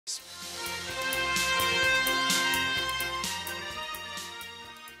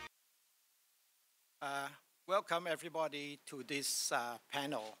Welcome everybody to this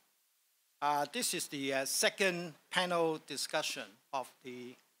panel. This is the second panel discussion of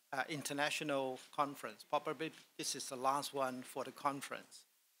the international conference. Probably this is the last one for the conference.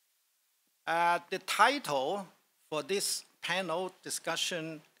 The title for this panel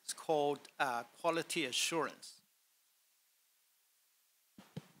discussion is called Quality Assurance.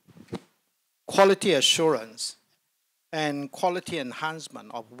 Quality Assurance and Quality Enhancement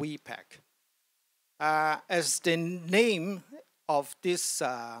of VPET. As the name of this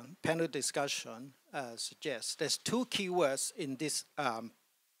panel discussion suggests, there's two keywords in this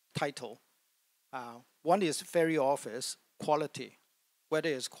title. One is very obvious, quality, whether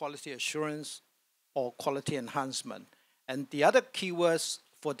it's quality assurance or quality enhancement. And the other keywords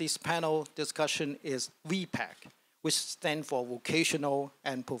for this panel discussion is VPET, which stands for Vocational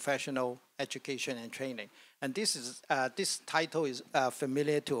and Professional Education and Training. And this title is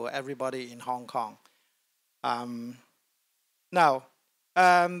familiar to everybody in Hong Kong. The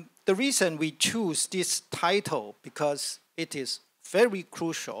reason we choose this title because it is very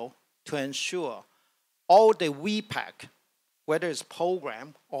crucial to ensure all the VPET, whether it's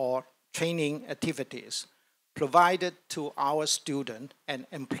program or training activities, provided to our student and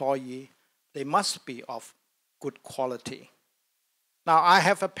employee, they must be of good quality. Now, I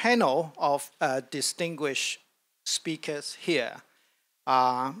have a panel of distinguished speakers here.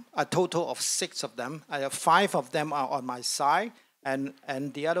 A total of 6 of them. 5 of them are on my side, and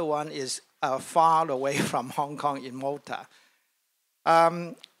the other one is far away from Hong Kong in Malta.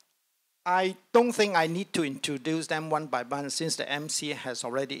 I don't think I need to introduce them one by one since the MC has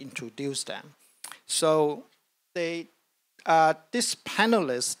already introduced them. So these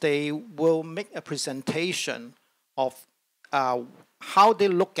panelists, they will make a presentation of how they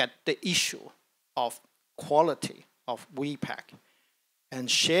look at the issue of quality of VPET and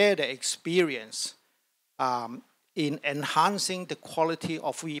share their experience in enhancing the quality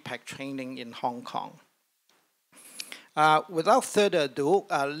of VPET training in Hong Kong. Without further ado,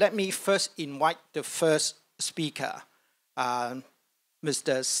 let me first invite the first speaker,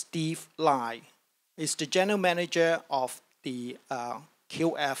 Mr. Steve Lai. He's the General Manager of the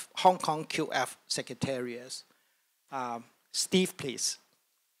QF, Hong Kong QF Secretariat. Steve, please.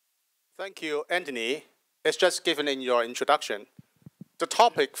 Thank you, Anthony. It's just given in your introduction. The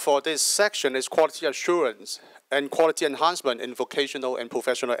topic for this section is quality assurance and quality enhancement in vocational and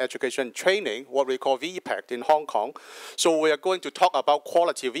professional education training, what we call VPET in Hong Kong. So we are going to talk about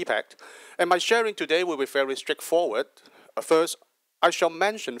quality VPET. And my sharing today will be very straightforward. First, I shall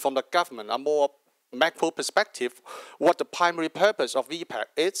mention from the government a more macro perspective what the primary purpose of VPET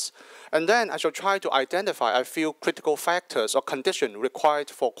is. And then I shall try to identify a few critical factors or conditions required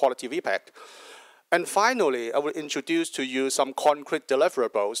for quality VPET. And finally, I will introduce to you some concrete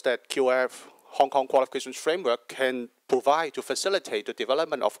deliverables that QF Hong Kong Qualifications Framework can provide to facilitate the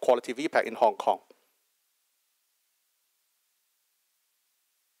development of quality VPET in Hong Kong.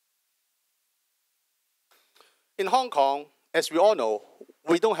 In Hong Kong, as we all know,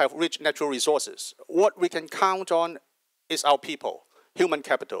 we don't have rich natural resources. What we can count on is our people, human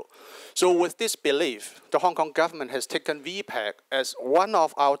capital. So with this belief, the Hong Kong government has taken VPET as one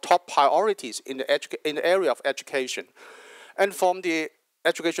of our top priorities in the area of education. And from the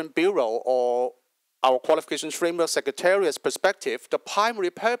Education Bureau or our Qualifications Framework Secretariat's perspective, the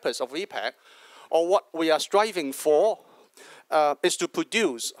primary purpose of VPET, or what we are striving for, is to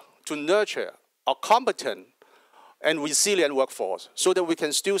produce, to nurture a competent and resilient workforce so that we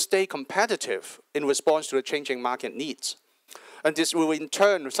can still stay competitive in response to the changing market needs. And this will in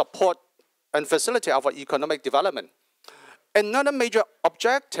turn support and facilitate our economic development. Another major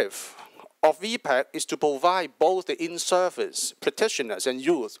objective of VPET is to provide both the in-service practitioners and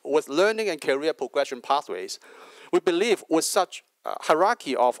youth with learning and career progression pathways. We believe with such a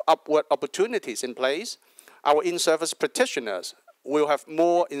hierarchy of upward opportunities in place, our in-service practitioners will have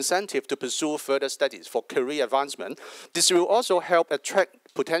more incentive to pursue further studies for career advancement. This will also help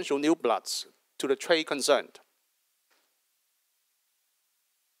attract potential new bloods to the trade concerned.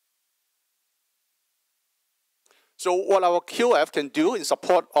 So what our QF can do in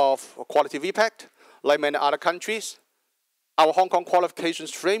support of quality VPET, like many other countries, our Hong Kong Qualifications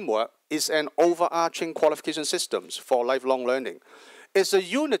Framework is an overarching qualification systems for lifelong learning. It's a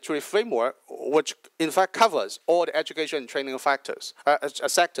unitary framework which in fact covers all the education and training sectors.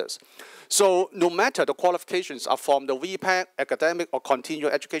 So no matter the qualifications are from the VPET, academic or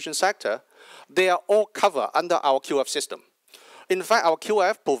continuing education sector, they are all covered under our QF system. In fact, our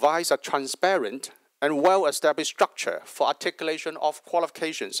QF provides a transparent and well-established structure for articulation of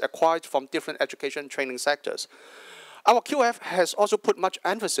qualifications acquired from different education training sectors. Our QF has also put much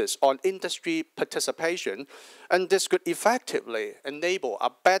emphasis on industry participation, and this could effectively enable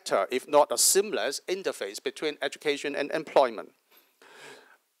a better, if not a seamless, interface between education and employment.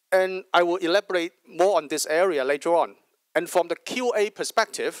 And I will elaborate more on this area later on. And from the QA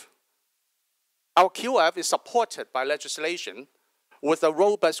perspective, our QF is supported by legislation with a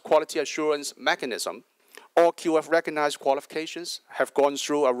robust quality assurance mechanism. All QF-recognized qualifications have gone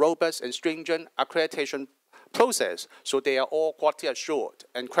through a robust and stringent accreditation process, so they are all quality assured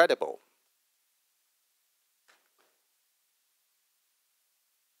and credible.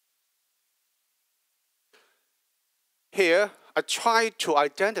 Here, I tried to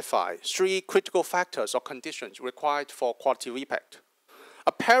identify 3 critical factors or conditions required for quality VPET.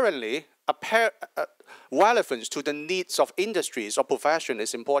 Apparently, relevance to the needs of industries or profession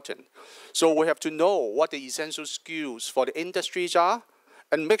is important. So we have to know what the essential skills for the industries are,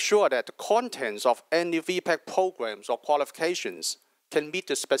 and make sure that the contents of any VPET programs or qualifications can meet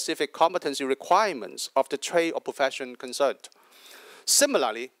the specific competency requirements of the trade or profession concerned.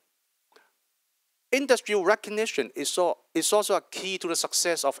 Similarly, industry recognition is also a key to the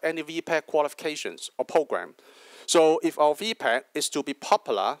success of any VPET qualifications or program. So if our VPET is to be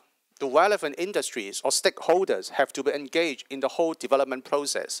popular, the relevant industries or stakeholders have to be engaged in the whole development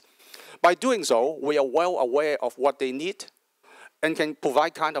process. By doing so, we are well aware of what they need and can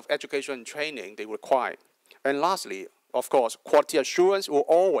provide kind of education and training they require. And lastly, of course, quality assurance will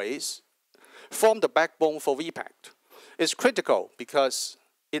always form the backbone for VPET. It's critical because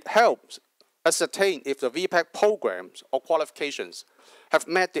it helps ascertain if the VPET programs or qualifications have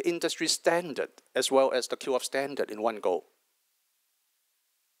met the industry standard as well as the QF standard in one go.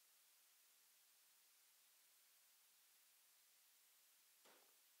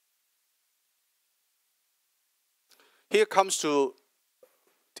 Here comes to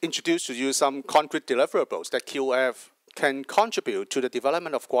introduce to you some concrete deliverables that QF can contribute to the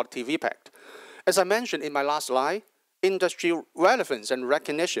development of quality VPET. As I mentioned in my last slide, industry relevance and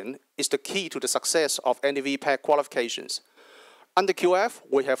recognition is the key to the success of any VPET qualifications. Under QF,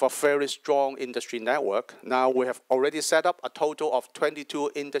 we have a very strong industry network. Now we have already set up a total of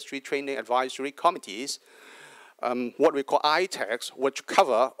 22 industry training advisory committees, what we call ITACs, which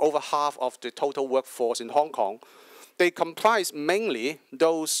cover over half of the total workforce in Hong Kong. They comprise mainly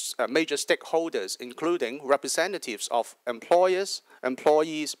those major stakeholders, including representatives of employers,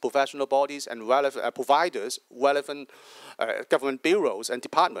 employees, professional bodies, and relevant providers, relevant government bureaus and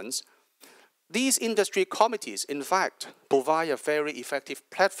departments. These industry committees, in fact, provide a very effective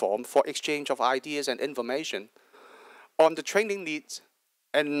platform for exchange of ideas and information on the training needs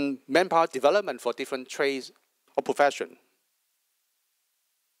and manpower development for different trades or profession.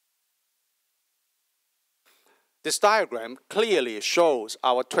 This diagram clearly shows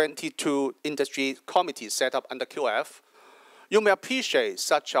our 22 industry committees set up under QF. You may appreciate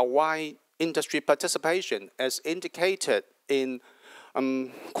such a wide industry participation as indicated in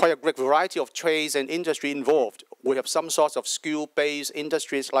quite a great variety of trades and industry involved. We have some sorts of skill-based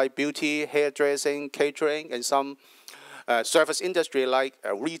industries like beauty, hairdressing, catering, and some service industry like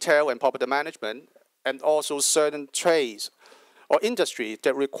retail and property management, and also certain trades or industries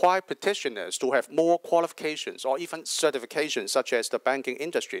that require practitioners to have more qualifications or even certifications, such as the banking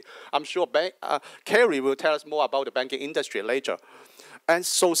industry. I'm sure Carrie will tell us more about the banking industry later. And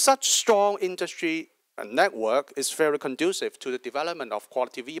so such strong industry network is very conducive to the development of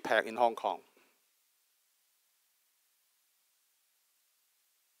quality VPET in Hong Kong.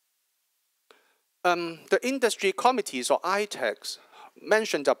 The industry committees or ITACs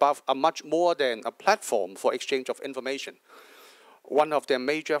mentioned above are much more than a platform for exchange of information. One of their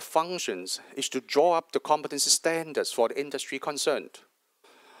major functions is to draw up the competency standards for the industry concerned.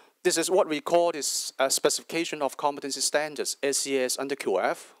 This is what we call this specification of competency standards, SCS under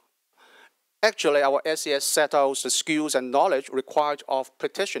QF. Actually, our SCS set out the skills and knowledge required of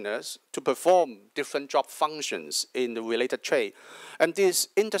practitioners to perform different job functions in the related trade. And these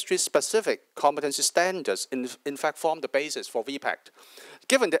industry-specific competency standards, in fact, form the basis for VPET.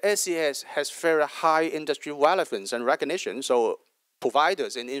 Given the SCS has very high industry relevance and recognition, so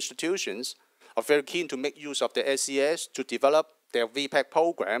providers and institutions are very keen to make use of the SCS to develop their VPET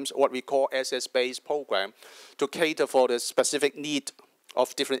programs, what we call SS-based program, to cater for the specific need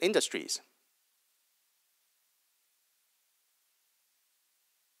of different industries.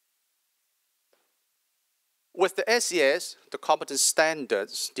 With the SCS, the competence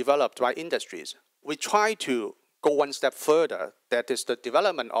standards developed by industries, we try to go one step further. That is the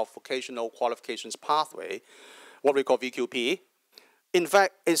development of vocational qualifications pathway, what we call VQP. In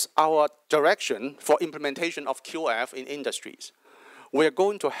fact, is our direction for implementation of QF in industries. We are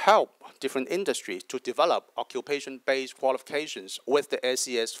going to help different industries to develop occupation-based qualifications with the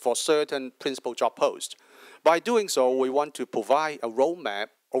SES for certain principal job posts. By doing so, we want to provide a roadmap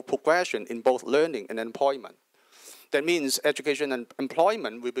or progression in both learning and employment. That means education and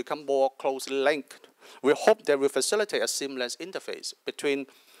employment will become more closely linked. We hope that will facilitate a seamless interface between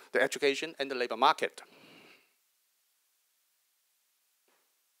the education and the labor market.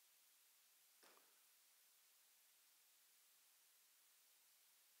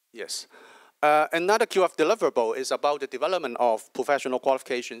 Yes. Another QF deliverable is about the development of professional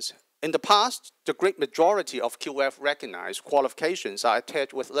qualifications. In the past, the great majority of QF recognized qualifications are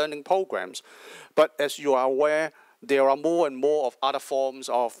attached with learning programs. But as you are aware, there are more and more of other forms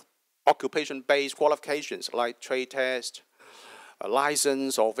of occupation-based qualifications like trade test, a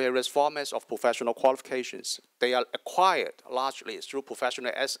license, or various formats of professional qualifications. They are acquired largely through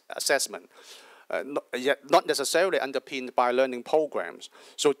professional assessment. Yet not necessarily underpinned by learning programs.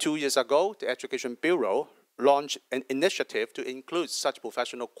 So 2 years ago, the Education Bureau launched an initiative to include such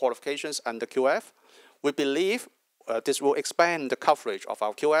professional qualifications under QF. We believe this will expand the coverage of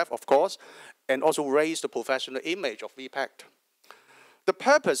our QF, of course, and also raise the professional image of VPET. The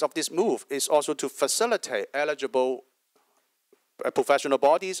purpose of this move is also to facilitate eligible professional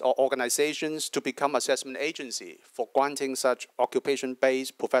bodies or organizations to become assessment agency for granting such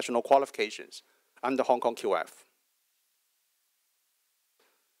occupation-based professional qualifications under Hong Kong QF.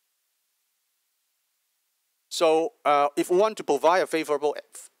 So if we want to provide a favorable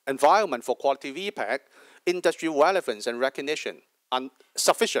environment for quality VPET, industry relevance and recognition are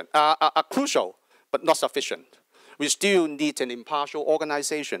crucial, but not sufficient. We still need an impartial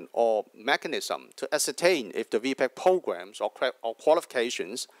organization or mechanism to ascertain if the VPET programs or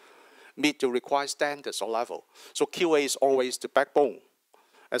qualifications meet the required standards or level. So QA is always the backbone.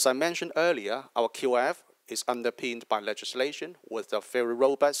 As I mentioned earlier, our QF is underpinned by legislation with a very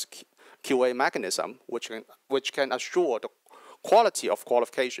robust QA mechanism which can assure the quality of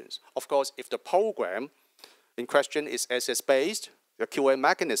qualifications. Of course, if the program in question is SS-based, the QA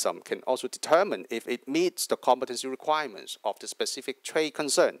mechanism can also determine if it meets the competency requirements of the specific trade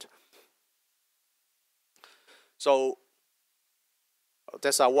concerned. So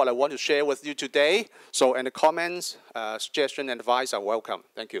that's what I want to share with you today. So any comments, suggestions, and advice are welcome.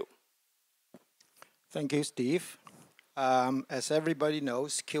 Thank you. Thank you, Steve. As everybody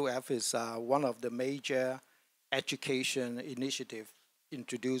knows, QF is one of the major education initiatives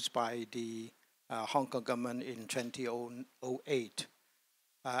introduced by the Hong Kong government in 2008.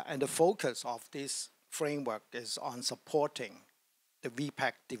 And the focus of this framework is on supporting the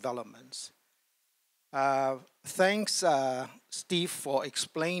VPET developments. Thanks, Steve, for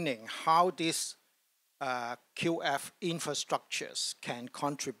explaining how these QF infrastructures can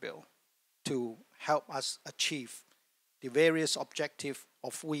contribute to help us achieve the various objectives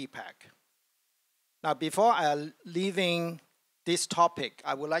of VPET. Now, before leaving this topic,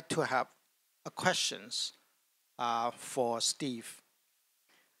 I would like to have questions for Steve.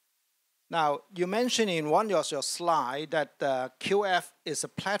 Now, you mentioned in one of your slides that QF is a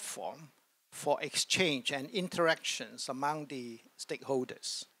platform for exchange and interactions among the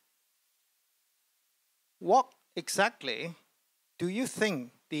stakeholders. What exactly do you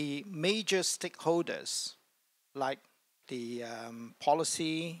think the major stakeholders, like the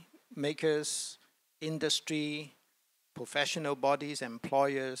policy makers, industry, professional bodies,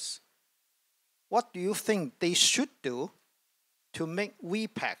 employers, what do you think they should do to make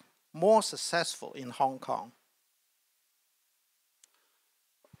VPET more successful in Hong Kong?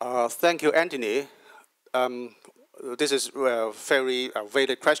 Thank you, Anthony. This is a very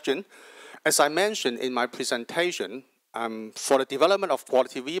valid question. As I mentioned in my presentation, for the development of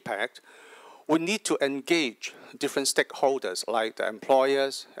quality VPET, we need to engage different stakeholders like the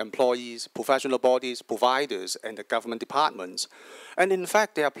employers, employees, professional bodies, providers, and the government departments. And in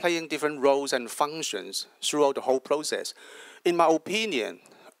fact, they are playing different roles and functions throughout the whole process. In my opinion,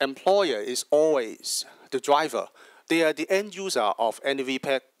 employer is always the driver. They are the end user of any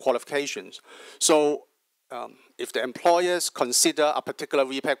VPET qualifications. So if the employers consider a particular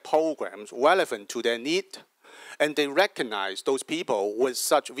VPET program relevant to their need, and they recognize those people with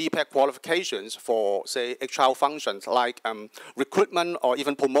such VPET qualifications for, say, HR functions like recruitment or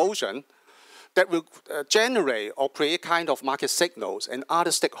even promotion, that will generate or create kind of market signals, and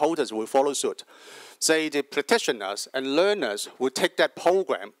other stakeholders will follow suit. Say the practitioners and learners will take that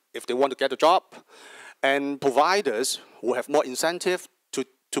program if they want to get a job, and providers will have more incentive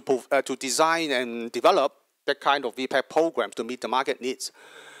to design and develop that kind of VPET programs to meet the market needs.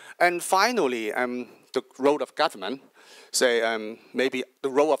 And finally, the role of government, say maybe the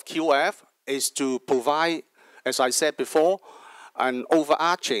role of QF is to provide, as I said before, an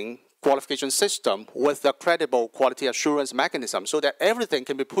overarching qualification system with a credible quality assurance mechanism so that everything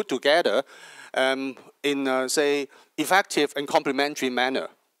can be put together in a, say, effective and complementary manner.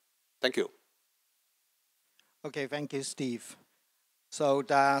 Thank you. Okay, thank you, Steve. So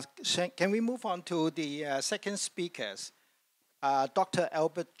can we move on to the second speakers? Dr.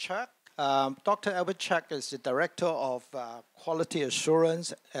 Albert Cheuk. Dr. Albert Cheuk is the Director of Quality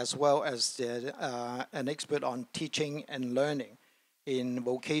Assurance as well as an expert on teaching and learning in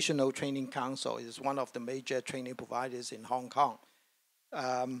Vocational Training Council. It is one of the major training providers in Hong Kong.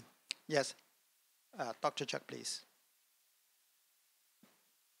 Yes, Dr. Cheuk, please.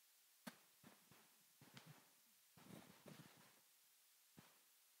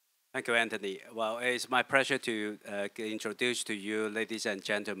 Thank you, Anthony. Well, it's my pleasure to introduce to you, ladies and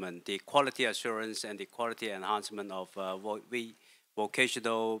gentlemen, the quality assurance and the quality enhancement of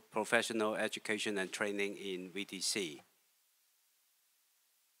vocational professional education and training in VTC.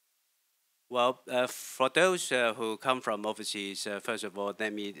 Well, for those who come from overseas, first of all,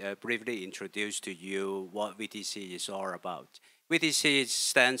 let me briefly introduce to you what VTC is all about. VTC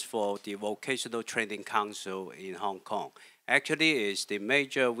stands for the Vocational Training Council in Hong Kong. Actually, is the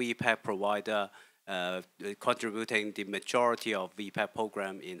major VPET provider contributing the majority of VPET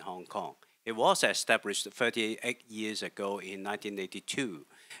program in Hong Kong. It was established 38 years ago in 1982,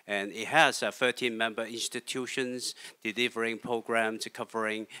 and it has 13 member institutions delivering programs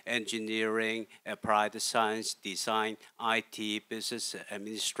covering engineering, applied science, design, IT, business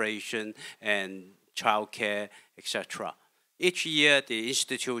administration, and childcare, etc. Each year, the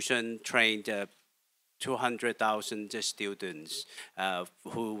institution trained 200,000 students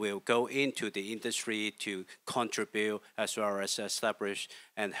who will go into the industry to contribute as well as establish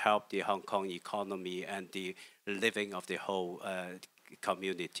and help the Hong Kong economy and the living of the whole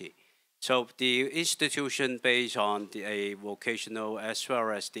community. So the institution based on a vocational as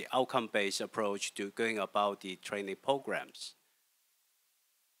well as the outcome-based approach to going about the training programs.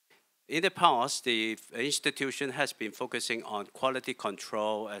 In the past, the institution has been focusing on quality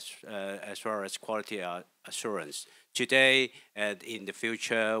control as well as quality assurance. Today and in the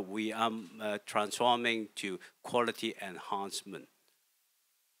future, we are transforming to quality enhancement.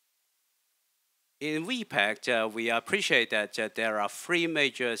 In VPET, we appreciate that there are three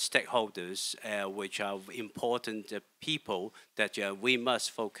major stakeholders which are important people that we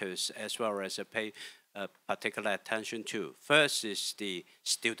must focus as well as pay particular attention to. First is the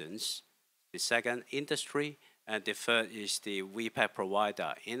students, the second industry, and the third is the VPET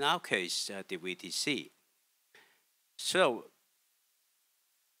provider, in our case, the VTC. So,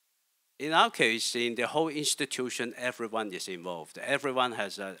 in our case, in the whole institution, everyone is involved. Everyone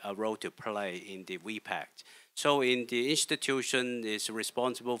has a role to play in the VPET. So in the institution is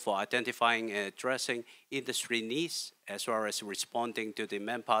responsible for identifying and addressing industry needs, as well as responding to the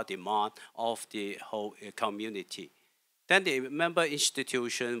manpower demand of the whole community. Then the member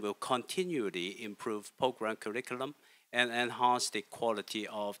institution will continually improve program curriculum and enhance the quality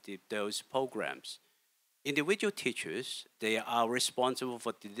of those programs. Individual teachers, they are responsible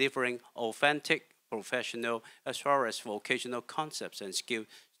for delivering authentic, professional, as well as vocational concepts and skills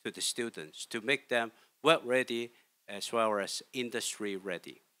to the students to make them work ready as well as industry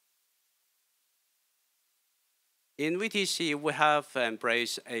ready. In VTC, we have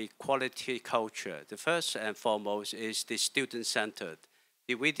embraced a quality culture. The first and foremost is the student-centered.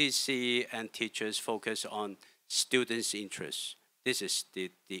 The VTC and teachers focus on students' interests. This is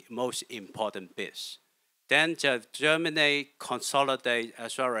the most important bit. Then to germinate, consolidate,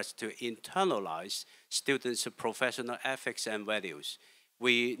 as well as to internalize students' professional ethics and values.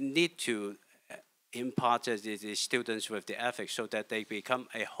 We need to impart the students with the ethics so that they become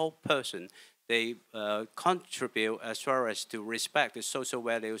a whole person. They contribute as well as to respect the social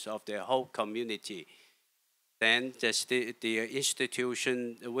values of their whole community. Then the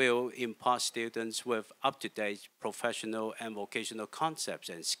institution will impart students with up-to-date professional and vocational concepts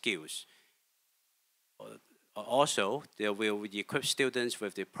and skills. Also, they will equip students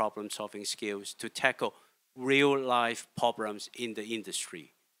with the problem-solving skills to tackle real-life problems in the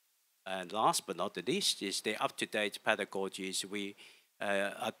industry. And last but not the least is the up-to-date pedagogies. We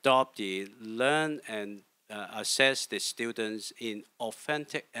adopt the learn and assess the students in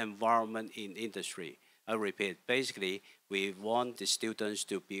authentic environment in industry. I repeat, basically, we want the students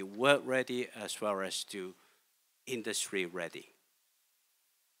to be work ready as well as to industry ready.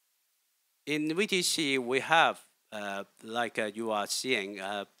 In VTC, we have, like you are seeing,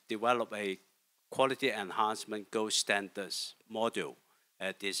 developed a quality enhancement gold standards module.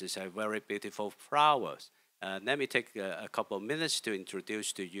 This is a very beautiful flowers. Let me take a couple of minutes to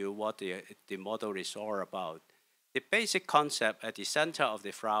introduce to you what the model is all about. The basic concept at the center of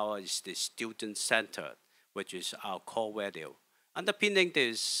the flower is the student-centered, which is our core value. Underpinning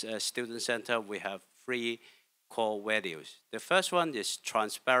this student-centered, we have three core values. The first one is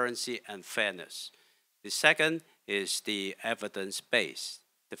transparency and fairness. The second is the evidence-based.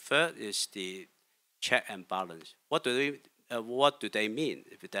 The third is the check and balance. What do they mean?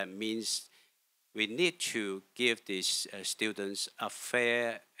 If that means we need to give these students a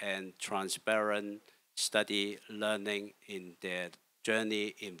fair and transparent study learning in their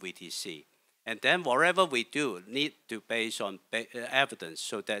journey in VTC. And then whatever we do need to base on evidence,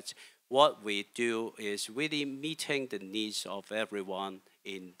 so that what we do is really meeting the needs of everyone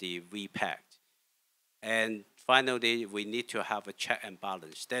in the VPET. And finally, we need to have a check and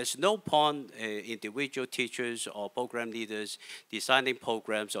balance. There's no point individual teachers or program leaders designing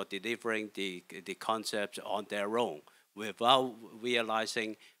programs or delivering the concepts on their own without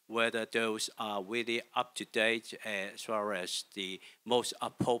realizing whether those are really up to date as well as the most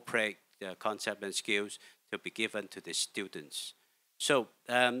appropriate concept and skills to be given to the students. So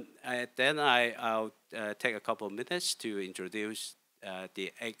then I'll take a couple of minutes to introduce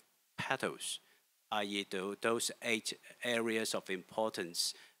the 8 petals, i.e. those 8 areas of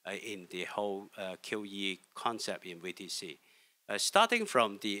importance in the whole QE concept in VTC. Starting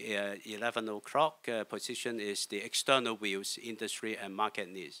from the 11 o'clock position is the external views, industry and market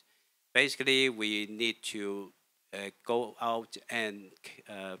needs. Basically, we need to go out and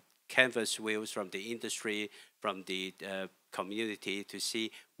canvas views from the industry, from the community to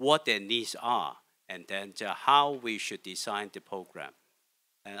see what their needs are, and then how we should design the program.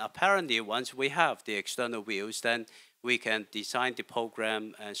 And apparently, once we have the external views, then we can design the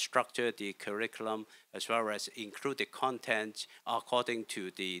program and structure the curriculum as well as include the content according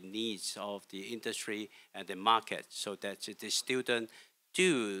to the needs of the industry and the market, so that the student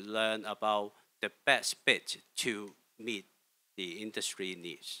do learn about the best fit to meet the industry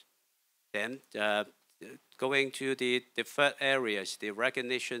needs. Then going to the third areas, the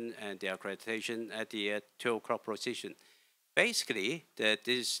recognition and the accreditation at the 2 o'clock position. Basically,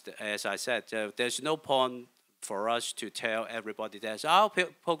 as I said, there's no point for us to tell everybody that our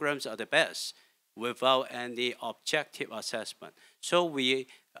programs are the best without any objective assessment. So we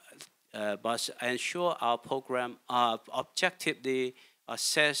must ensure our program are objectively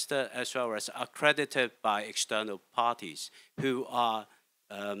assessed as well as accredited by external parties who are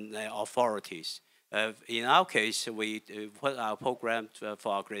authorities. In our case, we put our program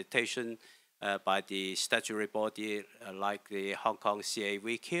for accreditation by the statutory body like the Hong Kong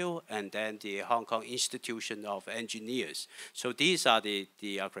CAAVQ and then the Hong Kong Institution of Engineers. So these are the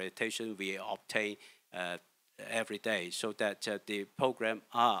accreditation we obtain every day, so that the program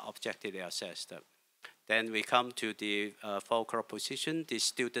are objectively assessed. Then we come to the 4 o'clock position, the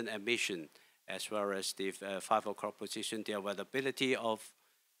student admission, as well as the 5 o'clock position, the availability of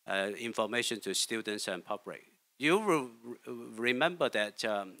information to students and public. You will remember that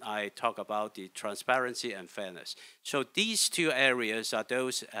I talk about the transparency and fairness. So these 2 areas are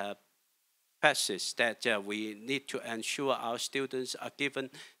those passages that we need to ensure our students are given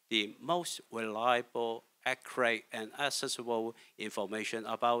the most reliable, accurate, and accessible information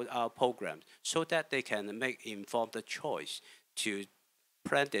about our programs, so that they can make informed choice to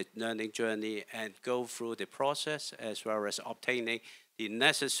plan their learning journey and go through the process, as well as obtaining the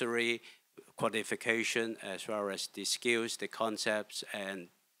necessary qualification, as well as the skills, the concepts, and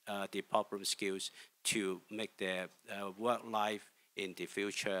the problem skills to make their work life in the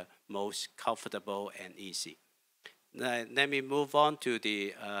future most comfortable and easy. Let me move on to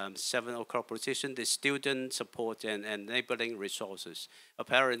the 7 o'clock position, the student support and enabling resources.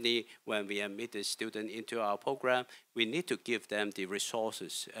 Apparently, when we admit the student into our program, we need to give them the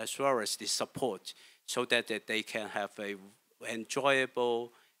resources as well as the support, so that they can have a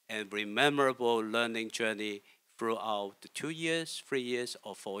enjoyable and rememberable learning journey throughout the 2 years, 3 years,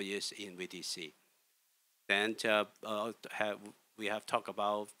 or 4 years in VTC. Then we have talked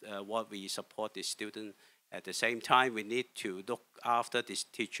about what we support the student. At the same time, we need to look after these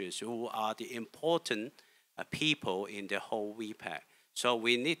teachers who are the important people in the whole VPET. So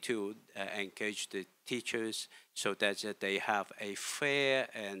we need to engage the teachers so that they have a fair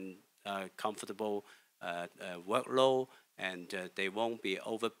and comfortable workload, and they won't be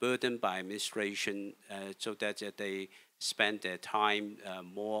overburdened by administration, so that they spend their time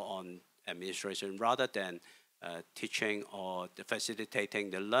more on administration rather than teaching or facilitating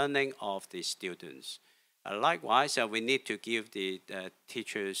the learning of the students. Likewise, we need to give the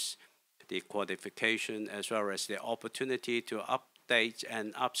teachers the qualification as well as the opportunity to update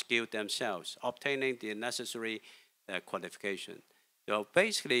and upskill themselves, obtaining the necessary qualification. So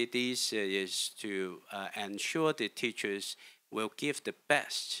basically, this is to ensure the teachers will give the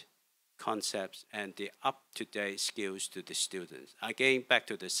best concepts and the up-to-date skills to the students. Again, back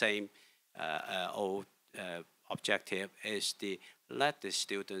to the same old objective is to let the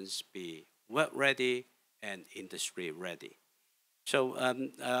students be work-ready and industry-ready. So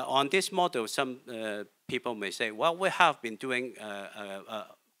on this model, some people may say, well, we have been doing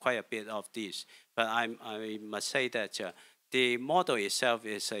quite a bit of this, but I must say that the model itself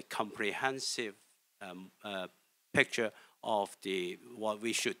is a comprehensive picture of what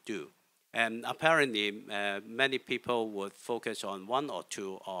we should do. And apparently, many people would focus on one or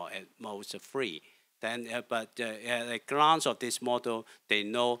two, or at most three. Then, but at a glance of this model, they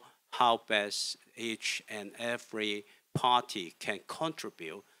know how best each and every party can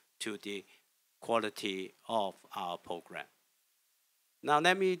contribute to the quality of our program. Now,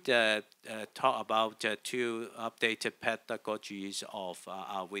 let me talk about two updated pedagogies of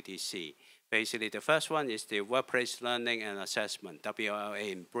our VTC. Basically, the first one is the workplace learning and assessment,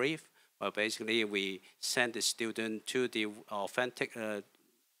 WLA in brief. Well, basically, we send the student to the authentic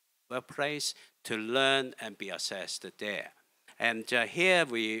workplace to learn and be assessed there. And here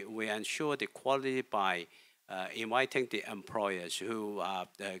we ensure the quality by inviting the employers who are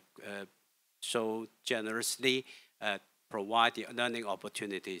so generously provide the learning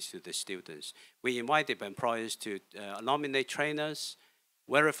opportunities to the students. We invite the employers to nominate trainers,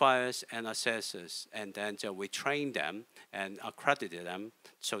 verifiers, and assessors, and then we train them and accredit them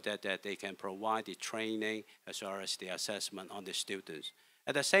so that they can provide the training as well as the assessment on the students.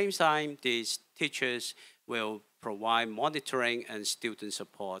 At the same time, these teachers will provide monitoring and student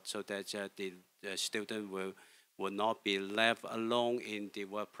support so that the student will not be left alone in the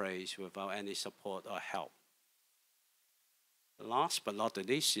workplace without any support or help. Last but not the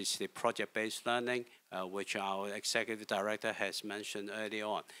least is the project-based learning, which our executive director has mentioned early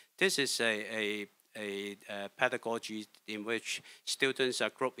on. This is a pedagogy in which students are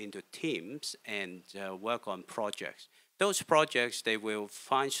grouped into teams and work on projects. Those projects, they will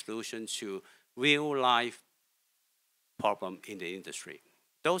find solutions to real-life problems in the industry.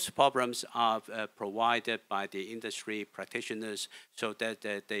 Those problems are provided by the industry practitioners so that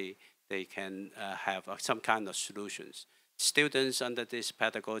they can have some kind of solutions. Students under this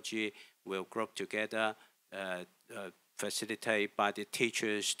pedagogy will group together, facilitated by the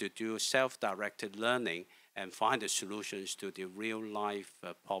teachers to do self-directed learning and find the solutions to the real-life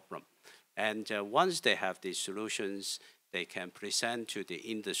problem. And once they have these solutions, they can present to the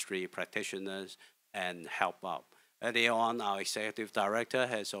industry practitioners and help out. Earlier on, our executive director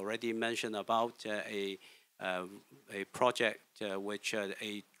has already mentioned about a project which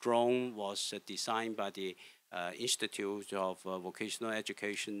a drone was designed by the Institute of Vocational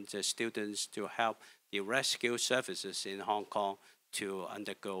Education students to help the rescue services in Hong Kong to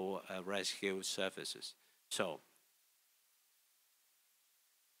undergo rescue services. So,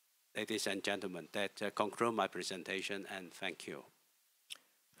 ladies and gentlemen, that concludes my presentation, and thank you.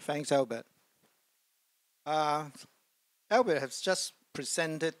 Thanks, Albert. Albert has just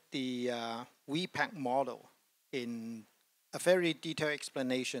presented the VPET model in a very detailed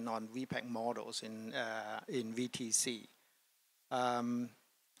explanation on VPET models in VTC.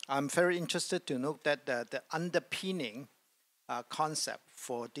 I'm very interested to note that the underpinning concept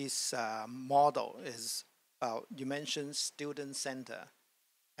for this model is, you mentioned student center,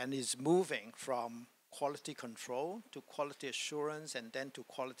 and is moving from quality control to quality assurance and then to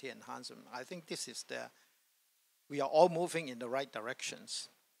quality enhancement. I think this is we are all moving in the right directions.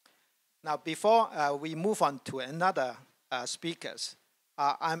 Now, before we move on to another speakers,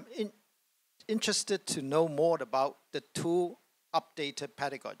 I'm interested to know more about the two updated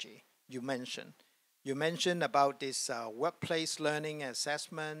pedagogy you mentioned. You mentioned about this workplace learning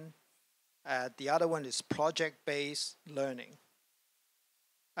assessment. The other one is project-based learning.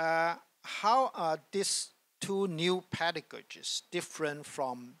 How are these two new pedagogies different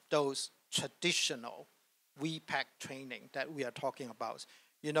from those traditional VPET training that we are talking about?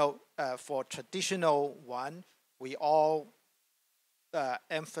 You know, for traditional one, we all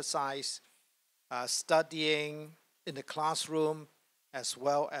emphasize studying in the classroom as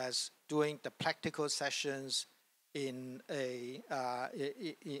well as doing the practical sessions in a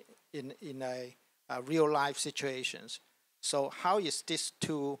real life situations. So how is these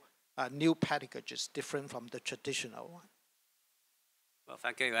two new pedagogies different from the traditional one? Well,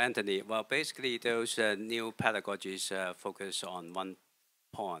 thank you, Anthony. Well, basically, those new pedagogies focus on one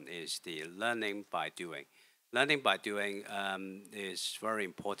point, is the learning by doing. Learning by doing is very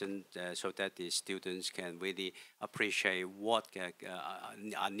important so that the students can really appreciate what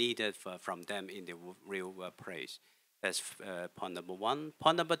are needed from them in the real workplace. That's point number one.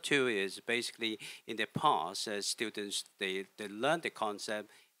 Point number two is basically in the past, students, they learn the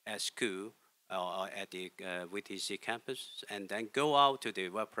concept at school or at the VTC campus and then go out to the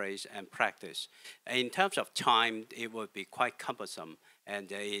workplace and practice. In terms of time, it would be quite cumbersome.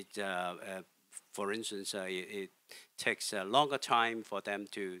 And for instance, it takes a longer time for them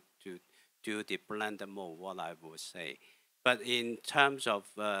to do the blended mode, what I would say. But in terms of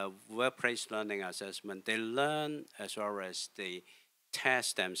workplace learning assessment, they learn as well as they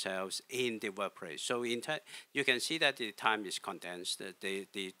test themselves in the workplace. So you can see that the time is condensed,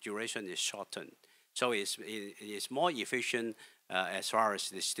 the duration is shortened. So it's more efficient as far as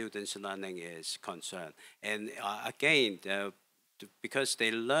the students' learning is concerned. And again, because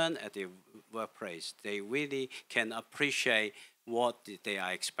they learn at the workplace, they really can appreciate what they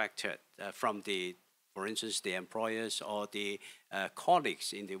are expected from the, for instance, the employers or the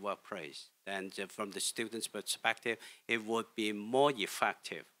colleagues in the workplace. And from the students' perspective, it would be more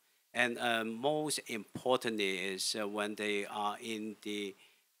effective. And most importantly is when they are in the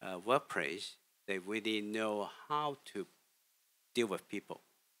workplace, they really know how to deal with people.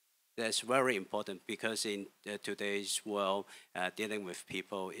 That's very important because in today's world, dealing with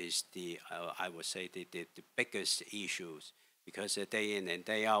people is the, I would say, the biggest issues. Because day in and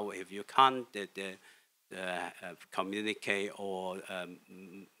day out, if you can't communicate or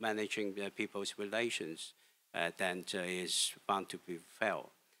managing people's relations, then is bound to be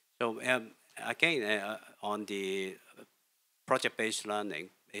failed. So again, on the project-based learning,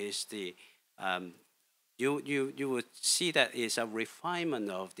 is the you would see that is a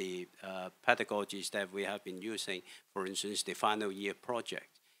refinement of the pedagogies that we have been using. For instance, the final year project.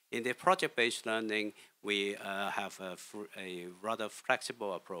 In the project-based learning, we have a rather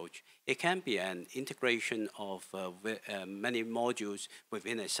flexible approach. It can be an integration of many modules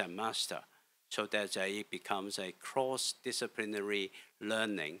within a semester, so that it becomes a cross-disciplinary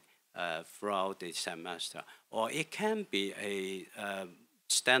learning throughout the semester. Or it can be a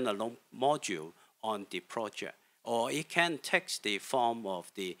standalone module on the project, or it can take the form of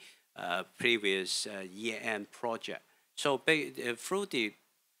the previous year-end project. So through the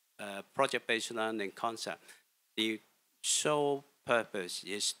project-based learning concept, the sole purpose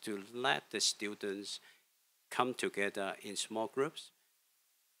is to let the students come together in small groups,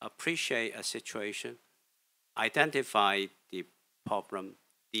 appreciate a situation, identify the problem,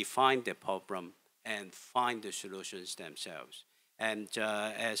 define the problem, and find the solutions themselves. And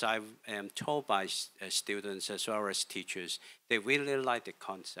as I am told by students as well as teachers, they really like the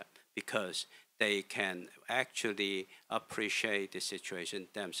concept because they can actually appreciate the situation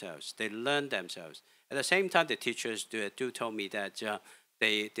themselves. They learn themselves. At the same time, the teachers do tell me that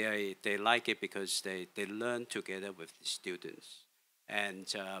they like it because they learn together with the students. And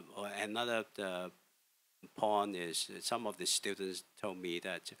another point is some of the students told me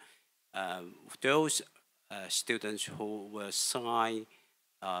that those students who were shy,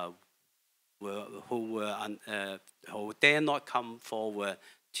 who dare not come forward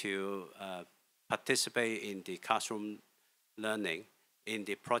to participate in the classroom learning, in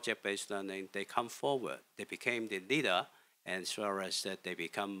the project-based learning, they come forward. They became the leader, and as well as that they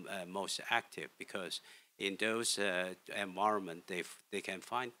become most active, because in those environments, they can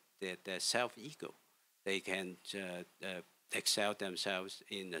find their self-ego. They can excel themselves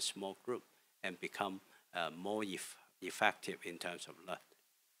in a small group and become more effective in terms of learning.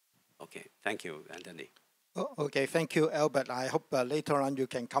 Okay, thank you, Anthony. Okay, thank you, Albert. I hope later on you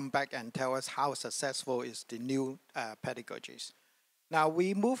can come back and tell us how successful is the new pedagogies. Now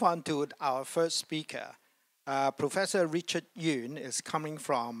we move on to our first speaker. Professor Richard Yuen is coming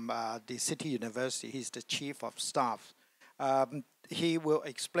from the City University. He's the Chief of Staff. He will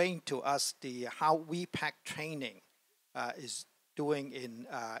explain to us how VPET training is doing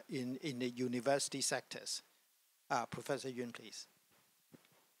in the university sectors. Professor Yuen, please.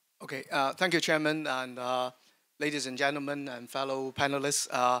 Okay, thank you, Chairman, and ladies and gentlemen and fellow panelists.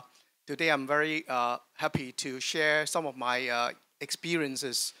 Today I'm very happy to share some of my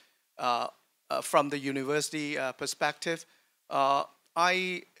experiences from the university perspective.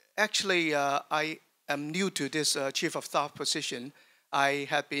 I am new to this Chief of Staff position. I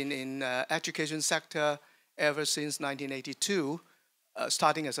have been in education sector ever since 1982,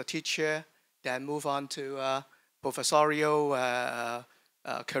 starting as a teacher, then move on to professorial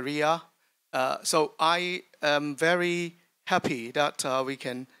career. So I am very happy that we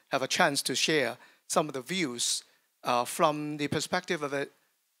can have a chance to share some of the views from the perspective of a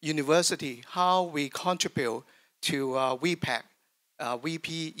university, how we contribute to VPET,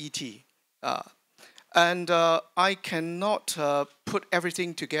 VPET. And I cannot put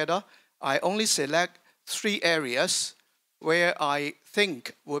everything together. I only select 3 areas where I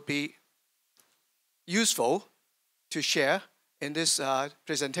think would be useful to share in this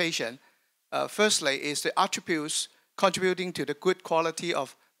presentation. Firstly is the attributes contributing to the good quality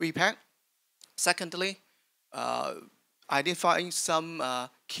of VPET. Secondly, identifying some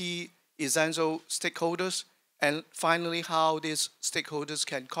key essential stakeholders. And finally, how these stakeholders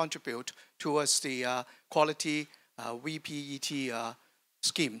can contribute towards the quality VPET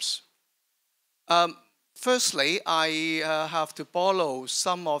schemes. Firstly, I have to borrow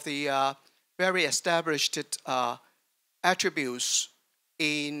some of the very established attributes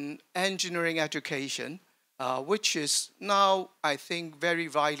in engineering education, which is now, I think, very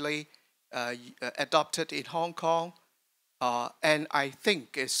widely adopted in Hong Kong, and I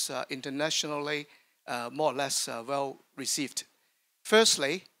think is internationally more or less well received.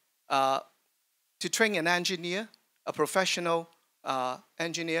 Firstly, to train an engineer, a professional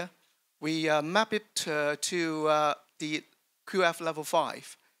engineer, we map it to the QF level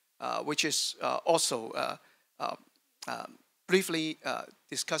 5, which is also briefly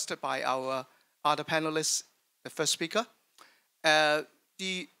discussed by our other panelists, the first speaker. There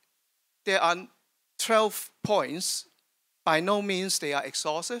are 12 points. By no means they are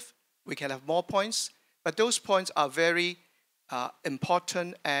exhaustive. We can have more points, but those points are very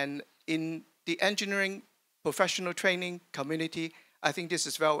important, and in the engineering professional training community, I think this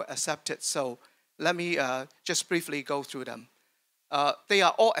is well accepted. So let me just briefly go through them. They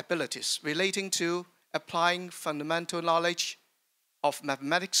are all abilities relating to applying fundamental knowledge of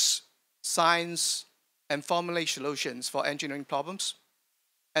mathematics, science, and formulate solutions for engineering problems.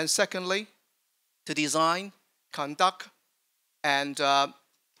 And secondly, to design, conduct, and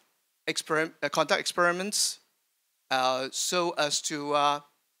conduct experiments so as to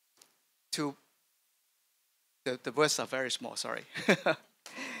the words are very small, sorry.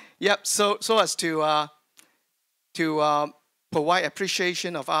 Yep, so as to provide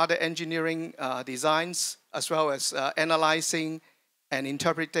appreciation of other engineering designs, as well as analyzing and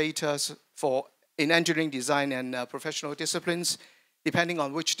interpret data in engineering design and professional disciplines. Depending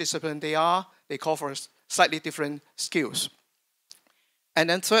on which discipline they are, they call for slightly different skills. And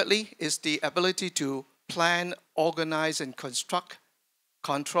then thirdly is the ability to plan, organize, and construct,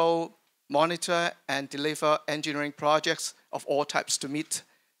 control, monitor, and deliver engineering projects of all types to meet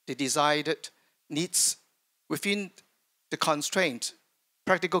the desired needs within the constraint,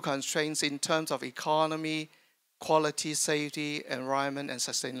 practical constraints in terms of economy, quality, safety, environment, and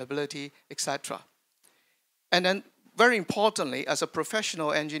sustainability, etc. And then very importantly, as a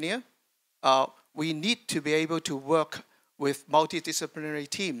professional engineer, we need to be able to work with multidisciplinary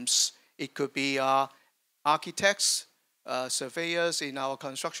teams. It could be architects, surveyors in our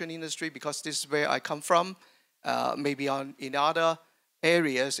construction industry, because this is where I come from. Maybe in other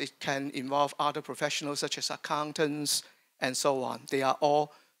areas, it can involve other professionals such as accountants and so on. They are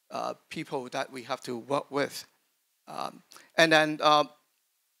all people that we have to work with. And then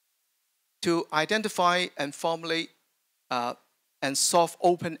to identify and formulate and solve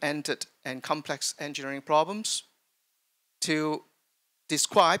open-ended and complex engineering problems, to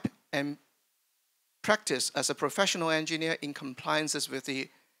describe and practice as a professional engineer in compliances with the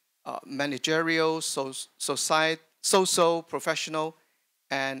managerial, social, professional,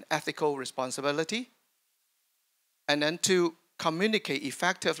 and ethical responsibility, and then to communicate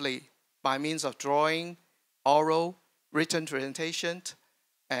effectively by means of drawing, oral, written presentation,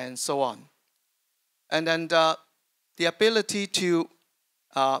 and so on. And then the ability to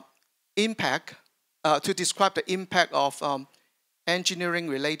to describe the impact of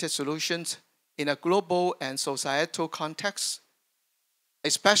engineering-related solutions in a global and societal context,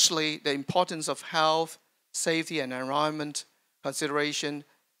 especially the importance of health, safety, and environment consideration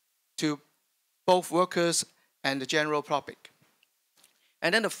to both workers and the general public.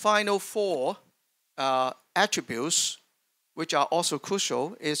 And then the final 4 attributes, which are also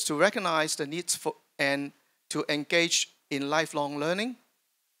crucial, is to recognize the needs for and to engage in lifelong learning,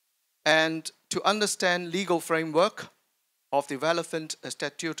 and to understand legal framework of the relevant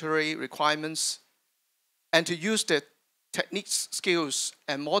statutory requirements, and to use the techniques, skills,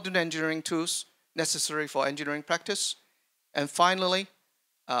 and modern engineering tools necessary for engineering practice. And finally,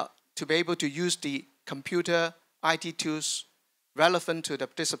 to be able to use the computer IT tools relevant to the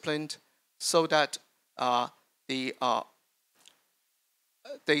discipline so that they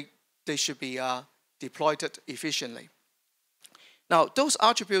should be deployed efficiently. Now, those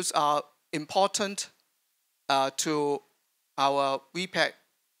attributes are important to our VPET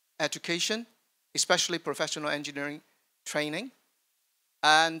education, especially professional engineering training.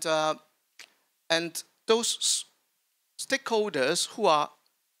 And those stakeholders who are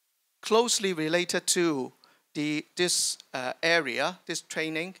closely related to this area, this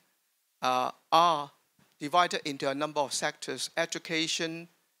training, are divided into a number of sectors: education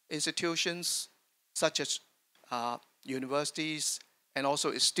institutions, such as universities, and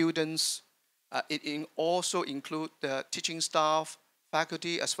also students. It also includes the teaching staff,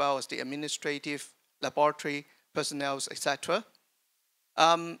 faculty, as well as the administrative, laboratory personnel, etc.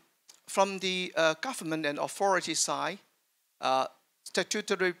 From the government and authority side,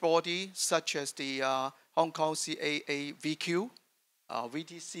 statutory bodies such as the Hong Kong CAAVQ,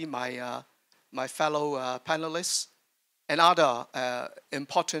 VTC, my fellow panelists, and other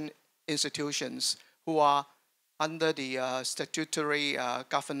important institutions who are under the statutory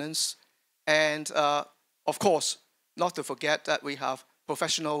governance. And of course, not to forget that we have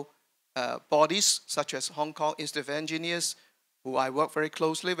professional bodies such as Hong Kong Institute of Engineers, who I work very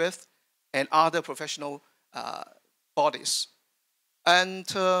closely with, and other professional bodies. And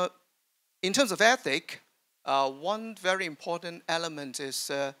in terms of ethics, one very important element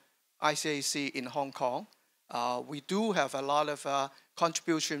is ICAC in Hong Kong. We do have a lot of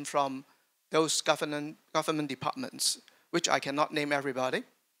contribution from those government departments, which I cannot name everybody.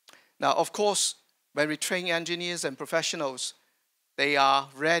 Now, of course, when we train engineers and professionals, they are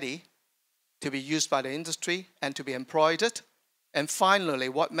ready to be used by the industry and to be employed. And finally,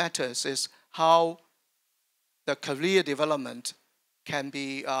 what matters is how the career development can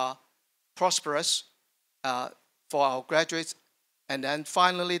be prosperous for our graduates. And then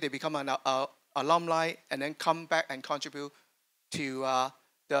finally, they become an alumni and then come back and contribute to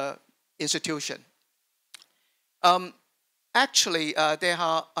the institution. Actually, there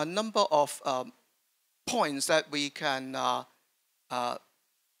are a number of points that we can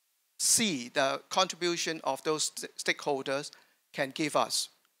see the contribution of those stakeholders can give us.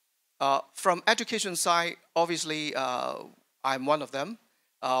 From education side, obviously, I'm one of them.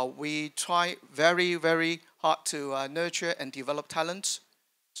 We try very, very hard to nurture and develop talents,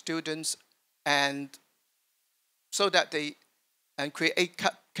 students, and so that they create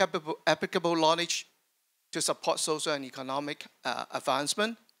capable, applicable knowledge to support social and economic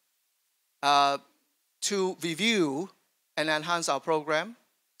advancement, to review and enhance our program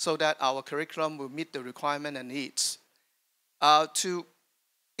so that our curriculum will meet the requirement and needs, to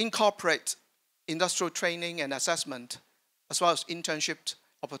incorporate industrial training and assessment, as well as internship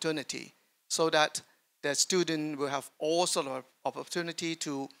opportunity, so that the student will have all sort of opportunity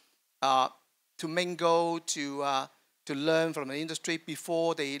to mingle, to learn from the industry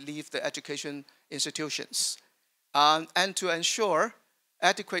before they leave the education institutions, and to ensure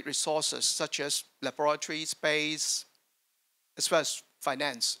adequate resources such as laboratory space, as well as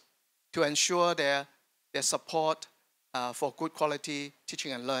finance, to ensure their support for good quality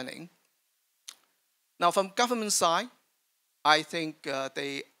teaching and learning. Now, from government side, I think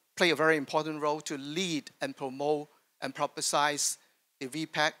they play a very important role to lead and promote and publicize the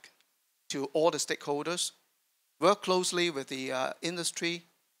VPET to all the stakeholders, work closely with the industry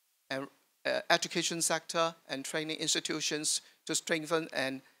and education sector and training institutions to strengthen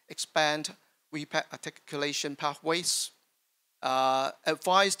and expand VPET articulation pathways,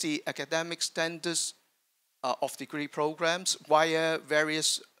 advise the academic standards of degree programs via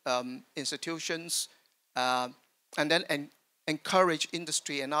various institutions, and then encourage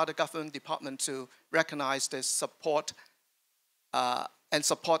industry and other government departments to recognize the support and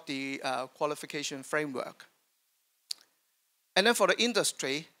support the qualification framework. And then for the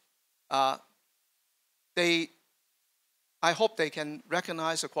industry, I hope they can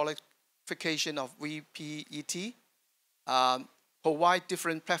recognize the qualification of VPET, provide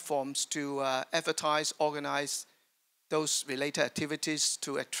different platforms to advertise, organize those related activities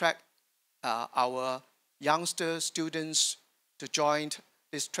to attract our youngster students to join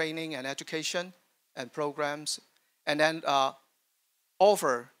this training and education and programs, and then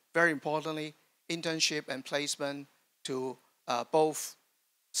offer, very importantly, internship and placement to both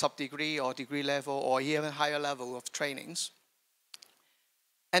sub-degree or degree level or even higher level of trainings.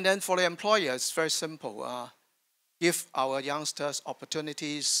 And then for the employers, very simple. Give our youngsters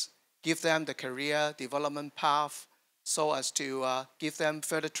opportunities, give them the career development path so as to give them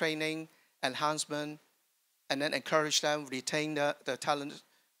further training, enhancement, and then encourage them, retain the talented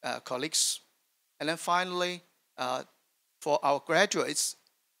colleagues. And then finally, for our graduates,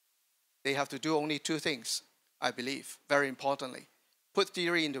 they have to do only two things, I believe, very importantly. Put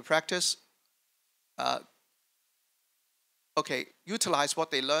theory into practice, utilize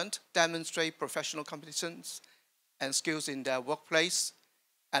what they learned, demonstrate professional competence and skills in their workplace,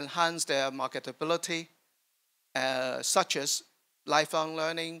 enhance their marketability, such as lifelong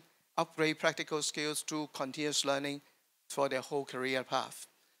learning, upgrade practical skills through continuous learning for their whole career path.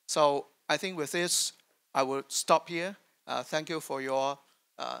 So I think with this, I will stop here. Thank you for your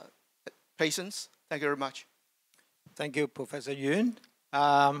patience. Thank you very much. Thank you, Professor Yuen.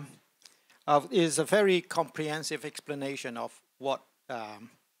 It's a very comprehensive explanation of what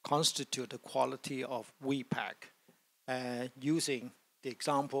constitutes the quality of VPET, using the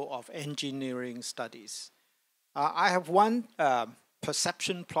example of engineering studies. I have one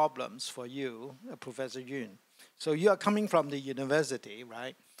perception problems for you, Professor Yuen. So you are coming from the university,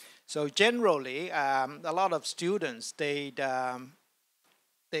 right? So generally, a lot of students, they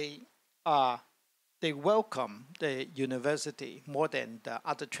welcome the university more than the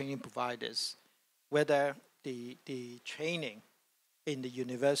other training providers, whether the training in the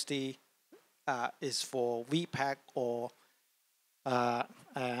university is for VPET or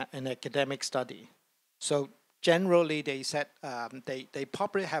an academic study. So generally, they said they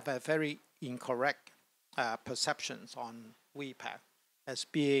probably have a very incorrect perceptions on VPET as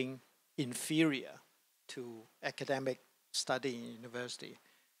being inferior to academic study in university.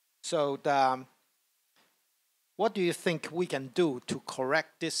 So what do you think we can do to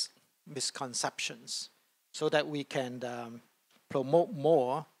correct these misconceptions so that we can promote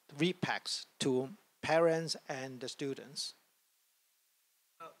more VPETs to parents and the students?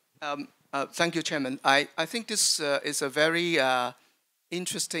 Thank you, Chairman. I think this is a very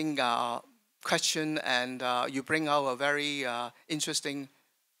interesting question, and you bring out a very interesting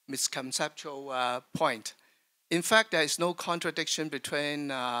misconceptual point. In fact, there is no contradiction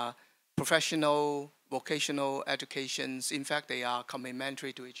between professional, vocational educations. In fact, they are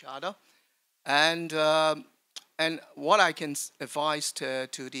complementary to each other. And what I can advise to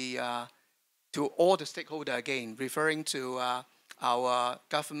all the stakeholders, again, referring to our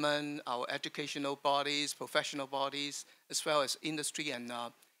government, our educational bodies, professional bodies, as well as industry and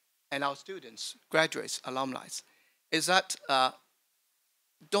our students, graduates, alumni, is that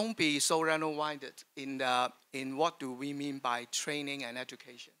don't be so narrow-minded in what do we mean by training and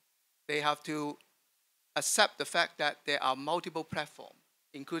education. They have to accept the fact that there are multiple platforms,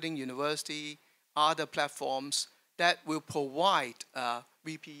 including university, other platforms that will provide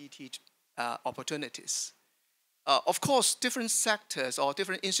VPET opportunities. Of course, different sectors or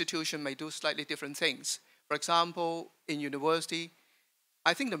different institutions may do slightly different things. For example, in university,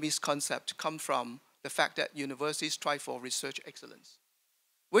 I think the misconception comes from the fact that universities strive for research excellence,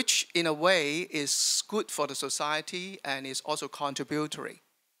 which in a way is good for the society and is also contributory.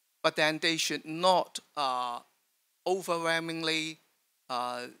 But then they should not overwhelmingly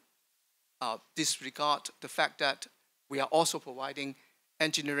disregard the fact that we are also providing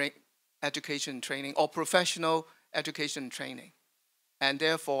engineering education training or professional education training. And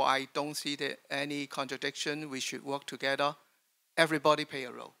therefore, I don't see any contradiction. We should work together. Everybody play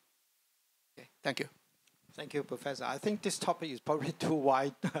a role. Okay, thank you. Thank you, Professor. I think this topic is probably too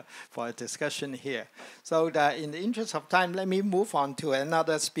wide for a discussion here. So in the interest of time, let me move on to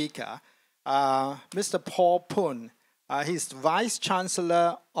another speaker, Mr. Poon. He's Vice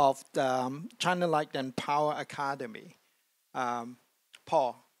Chancellor of the China Light and Power Academy.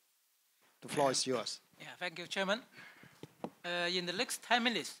 Paul, the floor is yours. Yeah, thank you, Chairman. In the next 10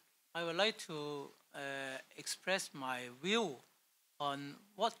 minutes, I would like to express my view on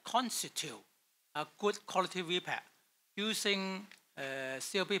what constitutes a good quality VPET using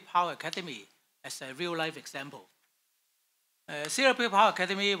CLP Power Academy as a real-life example. CLP Power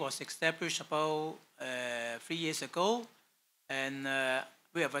Academy was established about 3 years ago, and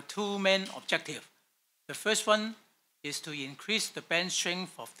we have two main objectives. The first one is to increase the bench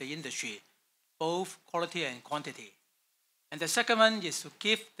strength of the industry, both quality and quantity. And the second one is to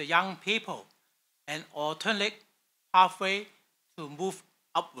give the young people an alternate pathway to move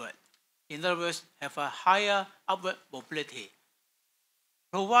upward. In other words, have a higher upward mobility.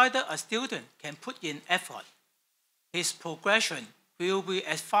 Provided a student can put in effort, his progression will be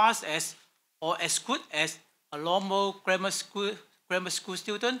as fast as or as good as a normal grammar school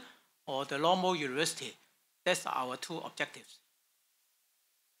student or the normal university. That's our two objectives.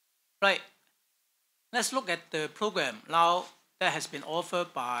 Right. Let's look at the program now that has been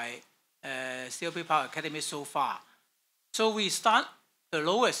offered by CLP Power Academy so far. So we start, the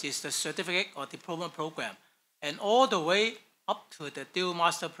lowest is the certificate or diploma program, and all the way up to the dual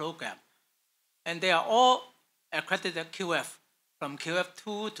master program. And they are all accredited QF, from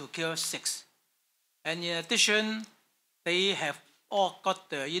QF2 to QF6. And in addition, they have all got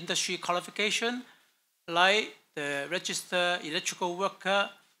the industry qualification, like the registered electrical worker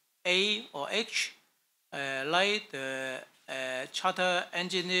A or H, like the charter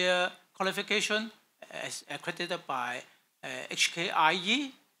engineer qualification as accredited by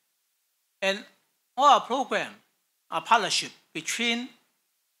HKCAAVQ. And all our programs are partnership between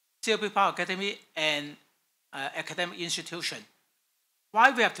CLP Power Academy and academic institution.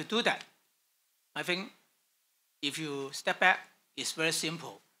 Why we have to do that? I think if you step back, it's very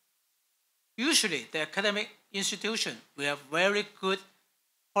simple. Usually, the academic institution will have very good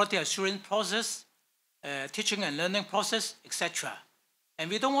quality assurance process, teaching and learning process, etc. And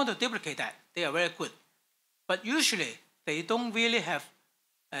we don't want to duplicate that. They are very good. But usually, they don't really have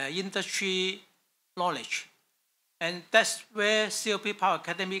industry knowledge. And that's where CLP Power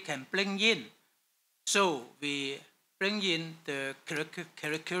Academy can bring in. So we bring in the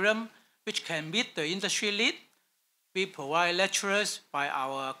curriculum which can meet the industry need. We provide lecturers by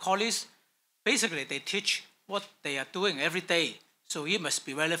our colleagues. Basically, they teach what they are doing every day, so it must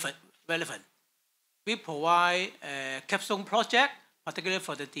be relevant. We provide a capstone project, particularly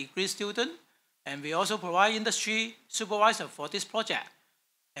for the degree student, and we also provide industry supervisor for this project.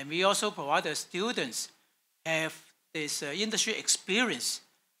 And we also provide the students have this industry experience.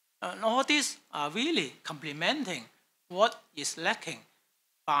 And all these are really complementing what is lacking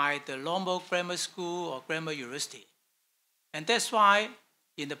by the normal grammar school or grammar university. And that's why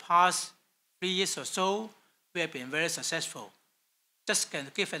in the past 3 years or so, we have been very successful. Just can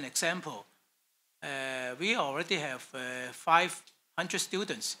give an example. We already have 500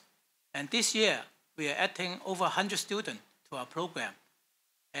 students. And this year, we are adding over 100 students to our program.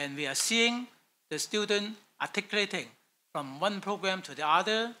 And we are seeing the student articulating from one program to the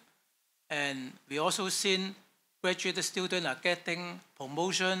other. And we also seen graduate students are getting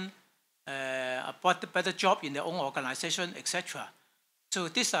promotion, a better job in their own organization, etc. So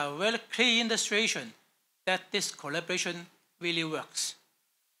these are very clear illustration that this collaboration really works.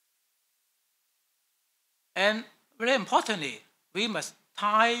 And very importantly, we must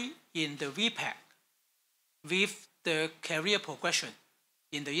tie in the VPET with the career progression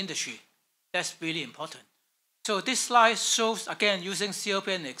in the industry. That's really important. So this slide shows, again, using CLP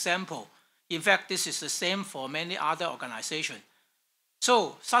as an example. In fact, this is the same for many other organizations.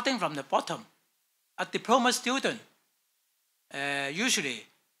 So starting from the bottom, a diploma student, usually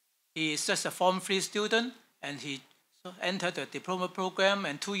he is just a Form 3 student, and he entered the diploma program,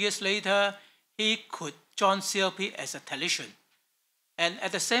 and 2 years later, he could join CLP as a technician. And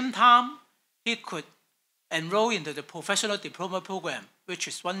at the same time, he could enroll into the professional diploma program, which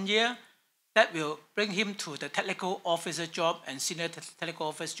is 1 year. That will bring him to the technical officer job and senior technical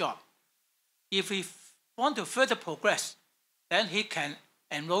officer job. If he want to further progress, then he can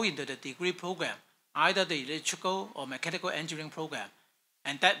enroll into the degree program, either the electrical or mechanical engineering program,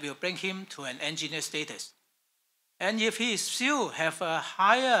 and that will bring him to an engineer status. And if he still have a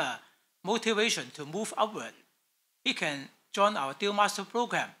higher motivation to move upward, he can join our dual master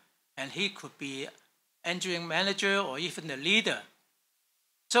program, and he could be engineering manager or even the leader.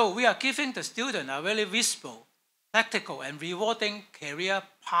 So we are giving the student a very visible, practical, and rewarding career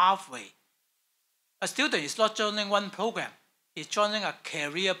pathway. A student is not joining one program, he's joining a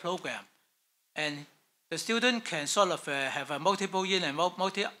career program. And the student can sort of have a multiple in and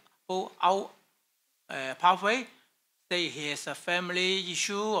multiple out pathway. Say he has a family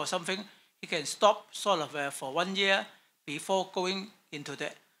issue or something, he can stop sort of for 1 year before going into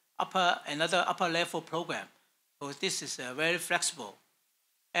the another upper level program. So this is very flexible.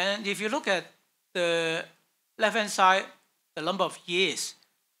 And if you look at the left-hand side, the number of years,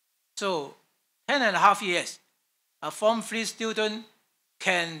 so 10.5 years, a Form 3 student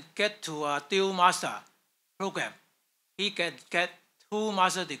can get to a dual master program. He can get 2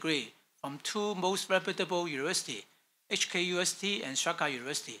 master degrees from 2 most reputable universities, HKUST and Cheuk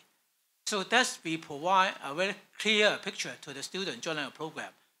University. So that we provide a very clear picture to the student joining a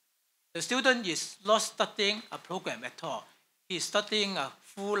program. The student is not studying a program at all. He is studying a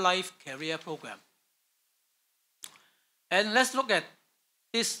full life career program. And let's look at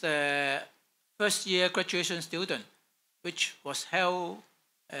this first year graduation student, which was held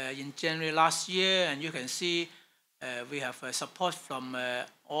in January last year. And you can see we have support from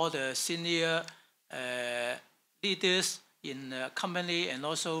all the senior leaders in the company and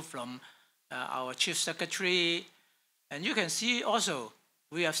also from our Chief Secretary. And you can see also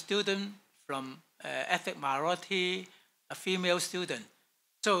we have students from ethnic minority, a female student.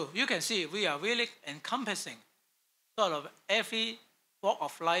 So you can see we are really encompassing sort of every walk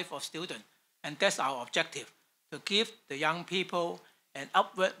of life of students. And that's our objective, to give the young people an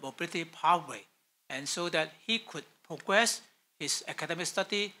upward mobility pathway, and so that he could progress his academic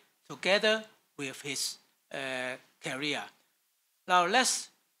study together with his career. Now let's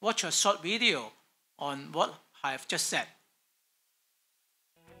watch a short video on what I have just said.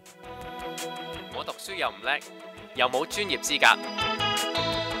 我讀書又唔叻，又冇專業資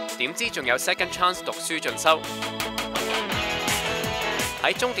格，點知仲有 second chance 讀書進修？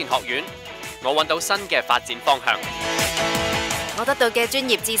喺中電學院，我揾到新嘅發展方向。我得到嘅專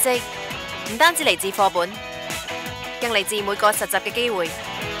業知識唔單止嚟自課本，更嚟自每個實習嘅機會。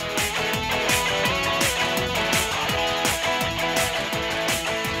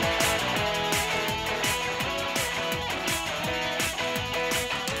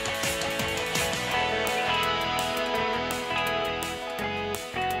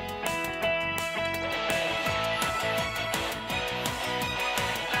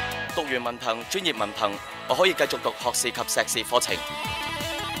讀完文憑、專業文憑，我可以繼續讀學士及碩士課程，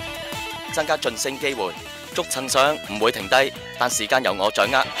增加晉升機會。逐層上唔會停低，但時間由我掌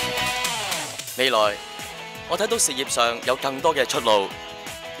握。未來我睇到事業上有更多嘅出路，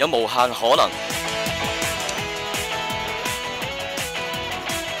有無限可能。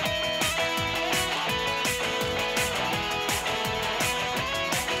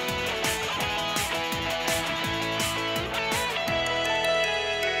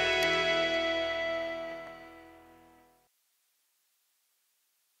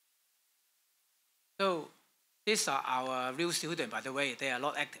So these are our real students, by the way. They are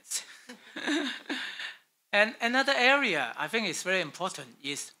not actors. And another area I think is very important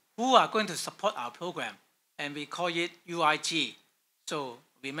is who are going to support our program, and we call it UIG. So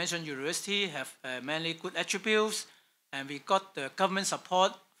we mentioned university have many good attributes, and we got the government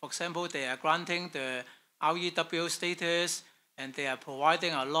support. For example, they are granting the REW status, and they are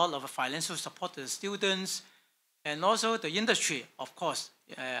providing a lot of financial support to the students. And also the industry, of course.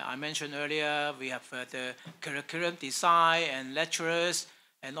 I mentioned earlier, we have the curriculum design and lecturers,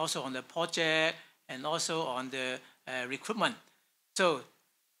 and also on the project, and also on the recruitment. So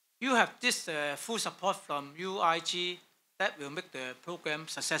you have this full support from UIG that will make the program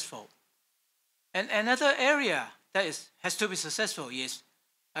successful. And another area that has to be successful is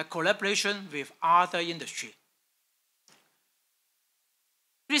a collaboration with other industry.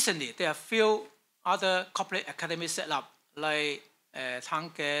 Recently, there are few other corporate academies set up, like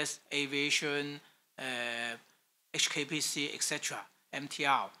tank gas, aviation, HKPC, etc.,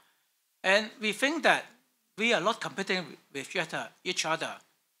 MTR. And we think that we are not competing with each other,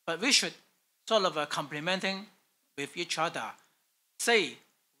 but we should sort of complementing with each other. Say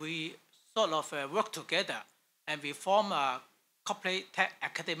we sort of work together and we form a corporate tech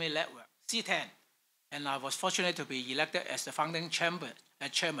academy network, C10. And I was fortunate to be elected as the founding chairman.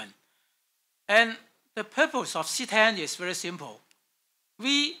 And the purpose of C10 is very simple.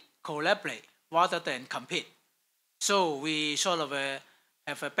 We collaborate rather than compete. So we sort of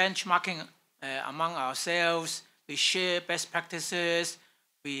have a benchmarking among ourselves. We share best practices.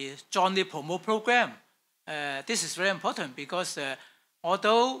 We jointly promote program. This is very important because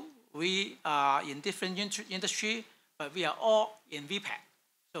although we are in different industry, but we are all in VPET.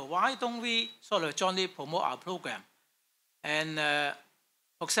 So why don't we sort of jointly promote our program? And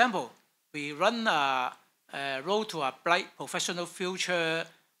for example, we run a Road to a Bright Professional Future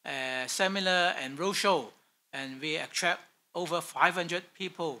seminar and roadshow, and we attract over 500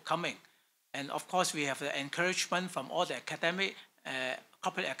 people coming. And of course, we have the encouragement from all the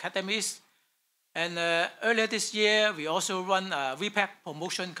corporate academies. And earlier this year, we also run a VPET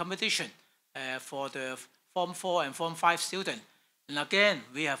promotion competition for the Form 4 and Form 5 students. And again,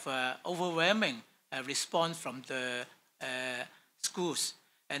 we have overwhelming response from the schools.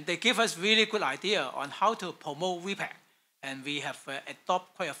 And they give us really good idea on how to promote VPET. And we have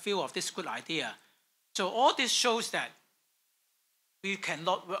adopted quite a few of this good idea. So all this shows that we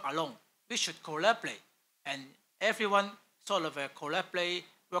cannot work alone. We should collaborate. And everyone sort of collaborate,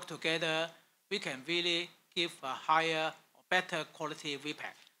 work together. We can really give a higher or better quality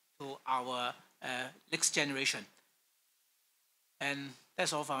VPET to our next generation. And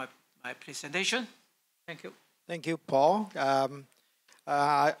that's all for my presentation. Thank you. Thank you, Paul.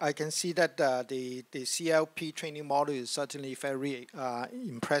 I can see that the CLP training model is certainly very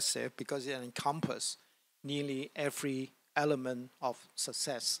impressive because it encompasses nearly every element of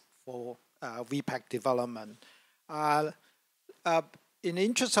success for VPET development. In the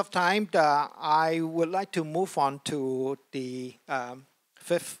interest of time, I would like to move on to the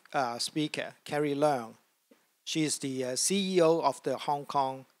fifth speaker, Carrie Leung. She is the CEO of the Hong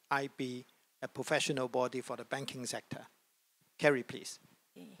Kong IB, a professional body for the banking sector. Carrie, please.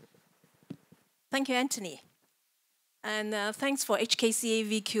 Thank you, Anthony. And thanks for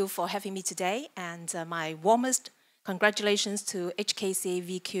HKCAAVQ for having me today. And my warmest congratulations to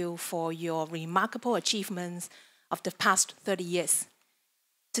HKCAAVQ for your remarkable achievements of the past 30 years.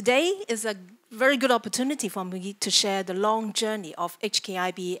 Today is a very good opportunity for me to share the long journey of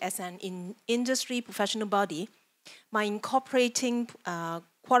HKIB as an industry professional body by incorporating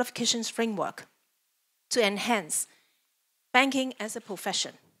qualifications framework to enhance banking as a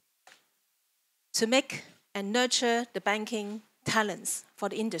profession, to make and nurture the banking talents for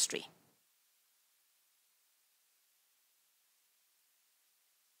the industry.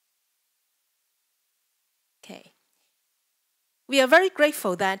 Okay. We are very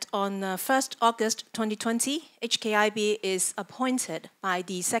grateful that on 1st August 2020, HKIB is appointed by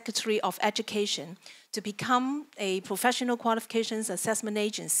the Secretary of Education to become a professional qualifications assessment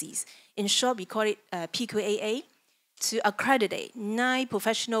agency. In short, we call it PQAA, to accredit 9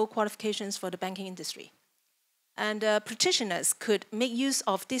 professional qualifications for the banking industry. And practitioners could make use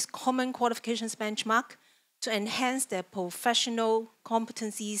of this common qualifications benchmark to enhance their professional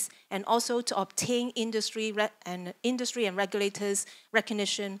competencies and also to obtain industry and regulators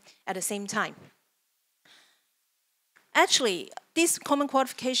recognition at the same time. Actually, these common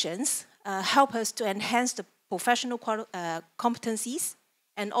qualifications help us to enhance the professional competencies,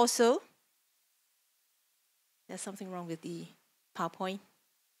 and also, there's something wrong with the PowerPoint.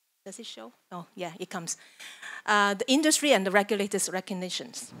 Does it show? Oh, yeah, it comes. The industry and the regulators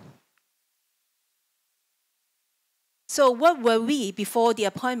recognitions. So what were we before the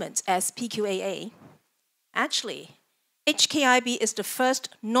appointment as PQAA? Actually, HKIB is the first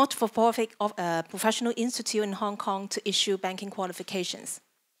not-for-profit professional institute in Hong Kong to issue banking qualifications.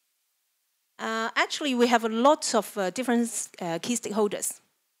 Actually, we have a lot of different key stakeholders.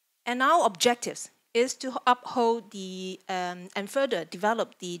 And our objectives is to uphold the, and further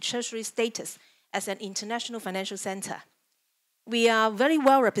develop the Treasury status as an international financial center. We are very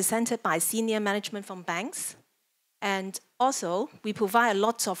well represented by senior management from banks, and also we provide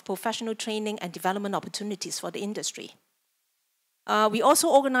lots of professional training and development opportunities for the industry. We also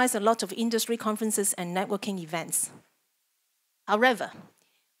organize a lot of industry conferences and networking events. However,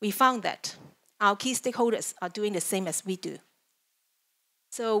 we found that our key stakeholders are doing the same as we do.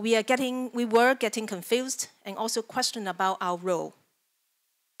 So we were getting confused and also questioned about our role.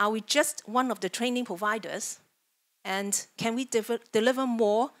 Are we just one of the training providers? And can we deliver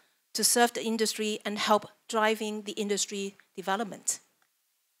more to serve the industry and help driving the industry development?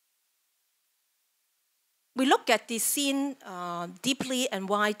 We looked at the scene deeply and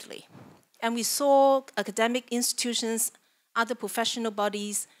widely, and we saw academic institutions, other professional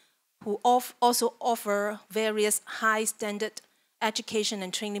bodies who also offer various high standard education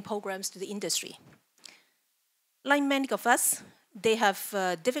and training programs to the industry. Like many of us, they have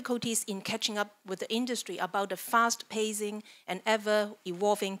difficulties in catching up with the industry about the fast-pacing and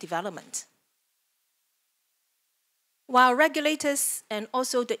ever-evolving development. While regulators and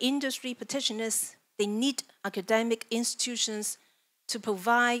also the industry practitioners, they need academic institutions to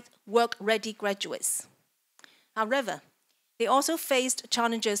provide work-ready graduates. However, they also faced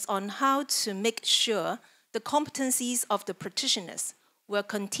challenges on how to make sure the competencies of the practitioners were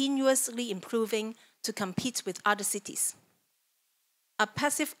continuously improving to compete with other cities. A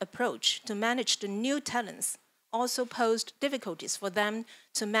passive approach to manage the new talents also posed difficulties for them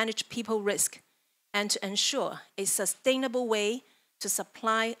to manage people risk and to ensure a sustainable way to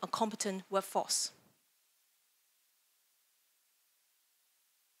supply a competent workforce.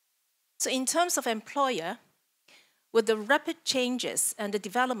 So in terms of employer, with the rapid changes and the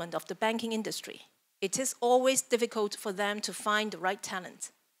development of the banking industry, it is always difficult for them to find the right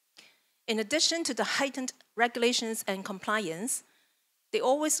talent. In addition to the heightened regulations and compliance, they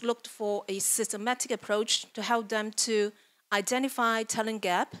always looked for a systematic approach to help them to identify talent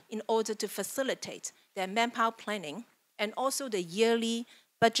gap in order to facilitate their manpower planning and also the yearly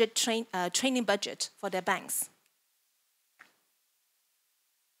budget training budget for their banks.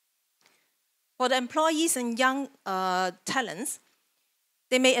 For the employees and young talents,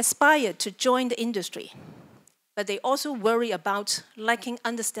 they may aspire to join the industry, but they also worry about lacking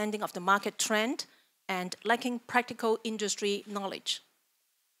understanding of the market trend and lacking practical industry knowledge.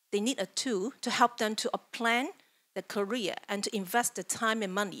 They need a tool to help them to plan their career and to invest the time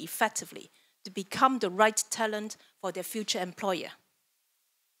and money effectively to become the right talent for their future employer.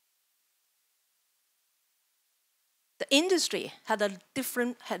 The industry had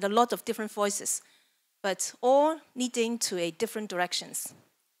a lot of different voices, but all leading to different directions.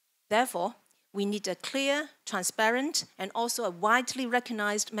 Therefore, we need a clear, transparent, and also a widely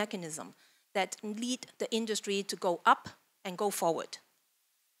recognized mechanism that lead the industry to go up and go forward.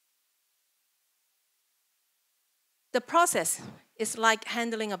 The process is like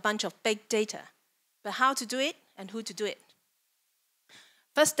handling a bunch of big data, but how to do it and who to do it.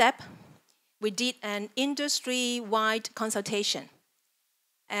 First step, we did an industry-wide consultation.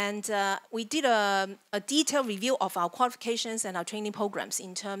 And we did a detailed review of our qualifications and our training programs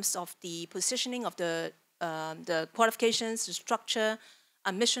in terms of the positioning of the qualifications, the structure,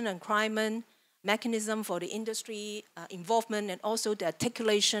 mission and requirement, mechanism for the industry involvement, and also the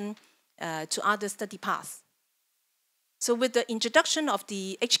articulation to other study paths. So with the introduction of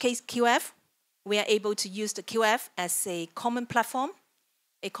the HKCAAVQ, we are able to use the QF as a common platform,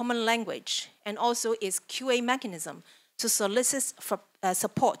 a common language, and also its QA mechanism to solicit for,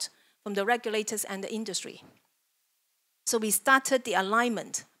 support from the regulators and the industry. So we started the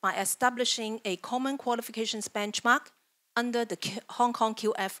alignment by establishing a common qualifications benchmark under the Hong Kong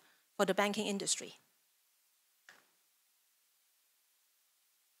QF for the banking industry.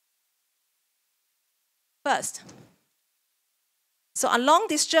 First, so along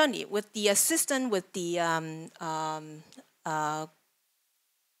this journey with the assistance with the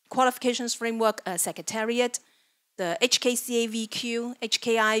Qualifications Framework Secretariat, the HKCAAVQ,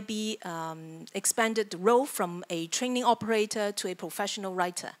 HKIB expanded the role from a training operator to a professional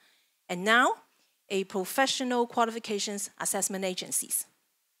writer, and now a professional qualifications assessment agencies.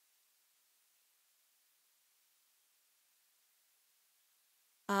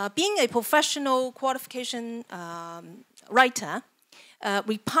 Being a professional qualification writer,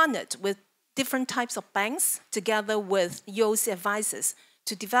 we partnered with different types of banks together with YO's advisors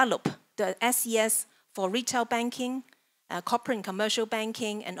to develop the SES for retail banking, corporate and commercial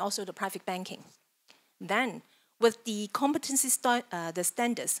banking, and also the private banking. Then, with the competency the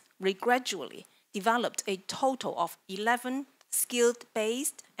standards, we gradually developed a total of 11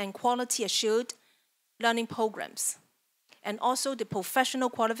 skill-based and quality-assured learning programs, and also the professional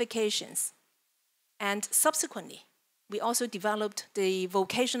qualifications. And subsequently, we also developed the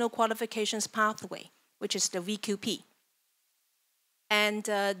vocational qualifications pathway, which is the VQP. And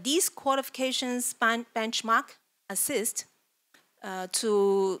these qualifications benchmark assist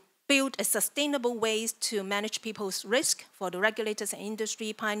to build a sustainable ways to manage people's risk for the regulators and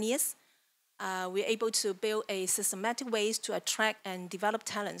industry pioneers. We're able to build a systematic ways to attract and develop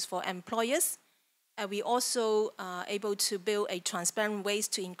talents for employers. We also are able to build a transparent ways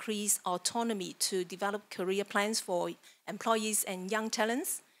to increase autonomy to develop career plans for employees and young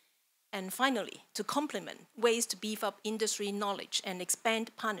talents. And finally, to complement ways to beef up industry knowledge and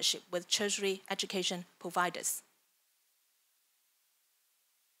expand partnership with tertiary education providers.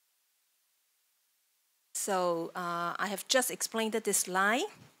 So I have just explained this slide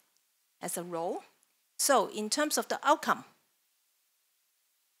as a role. So in terms of the outcome,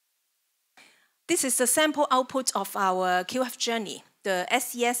 this is the sample output of our QF journey, the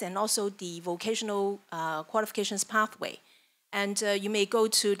SES and also the vocational qualifications pathway. And you may go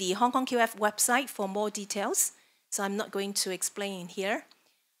to the Hong Kong QF website for more details. So I'm not going to explain here.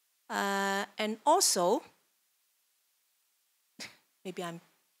 And also, maybe I'm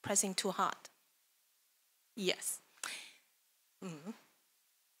pressing too hard. Yes.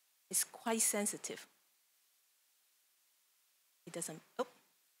 It's quite sensitive. It doesn't, oh.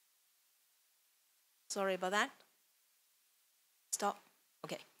 Sorry about that. Stop.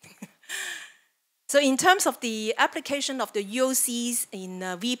 Okay. So in terms of the application of the UOCs in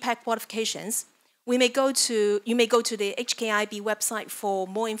VPET qualifications, you may go to the HKIB website for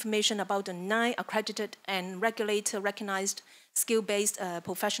more information about the 9 accredited and regulator-recognized skill-based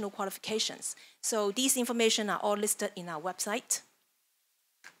professional qualifications. So these information are all listed in our website.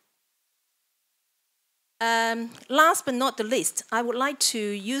 Last but not the least, I would like to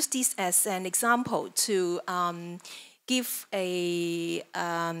use this as an example to give a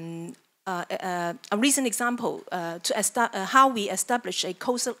recent example to how we establish a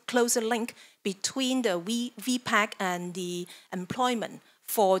closer link between the VPET and the employment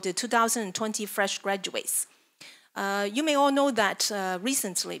for the 2020 fresh graduates. You may all know that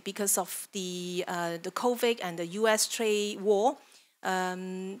recently, because of the COVID and the US trade war,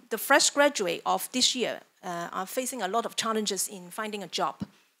 the fresh graduate of this year are facing a lot of challenges in finding a job.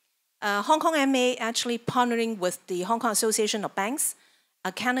 Hong Kong MA actually partnering with the Hong Kong Association of Banks,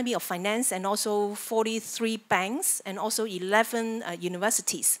 Academy of Finance, and also 43 banks and also 11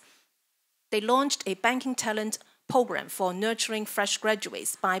 universities. They launched a banking talent program for nurturing fresh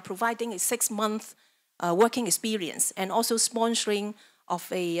graduates by providing a 6-month working experience and also sponsoring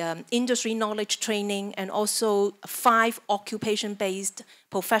of a industry knowledge training and also 5 occupation-based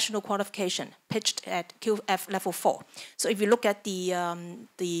professional qualification pitched at QF level 4. So if you look at the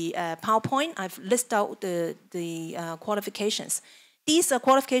PowerPoint, I've listed out the qualifications. These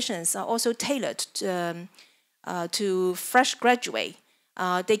qualifications are also tailored to fresh graduate.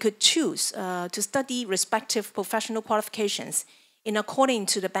 They could choose to study respective professional qualifications in according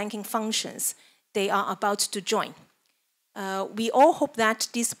to the banking functions they are about to join. We all hope that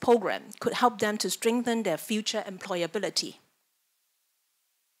this program could help them to strengthen their future employability.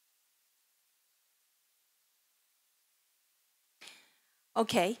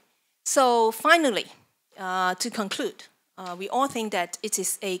 Okay, So finally, to conclude, we all think that it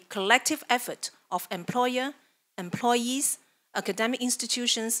is a collective effort of employer, employees, academic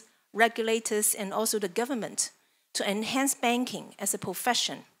institutions, regulators, and also the government to enhance banking as a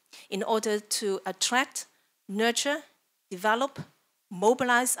profession in order to attract, nurture, develop,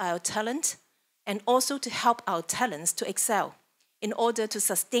 mobilize our talent, and also to help our talents to excel in order to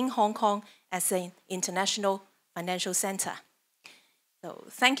sustain Hong Kong as an international financial center. So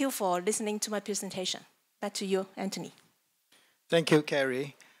thank you for listening to my presentation. Back to you, Anthony. Thank you,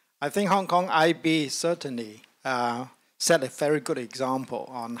 Carrie. I think Hong Kong IB certainly set a very good example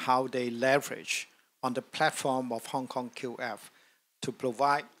on how they leverage on the platform of Hong Kong QF to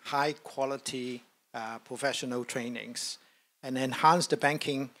provide high quality professional trainings and enhance the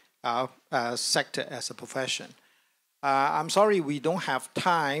banking sector as a profession. I'm sorry we don't have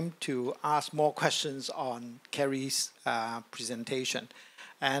time to ask more questions on Carrie's presentation.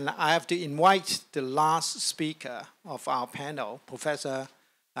 And I have to invite the last speaker of our panel, Professor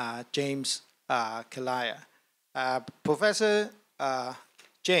James Calleja. Professor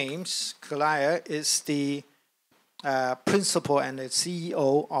James Calleja is the principal and the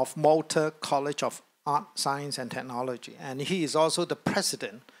CEO of Malta College of Art, Science and Technology. And he is also the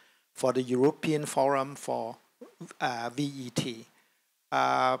president for the European Forum for VET.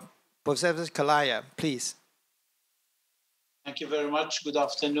 Professor Calleja, please. Thank you very much. Good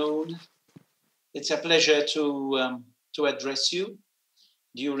afternoon. It's a pleasure to address you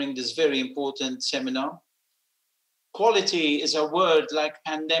during this very important seminar. Quality is a word like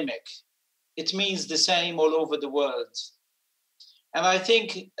pandemic. It means the same all over the world. And I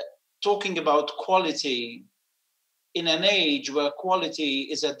think talking about quality in an age where quality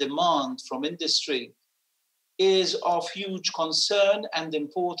is a demand from industry is of huge concern and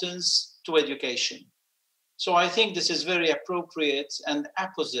importance to education. So I think this is very appropriate and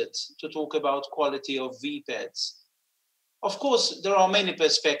apposite to talk about quality of VPETs. Of course, there are many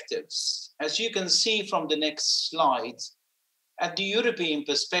perspectives. As you can see from the next slide, at the European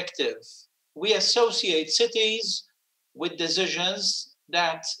perspective, we associate cities with decisions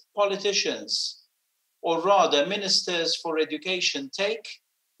that politicians, or rather ministers for education, take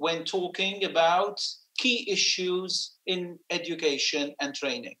when talking about key issues in education and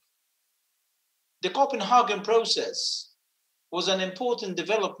training. The Copenhagen process was an important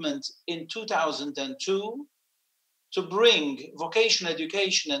development in 2002 to bring vocational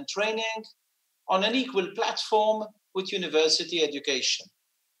education and training on an equal platform with university education.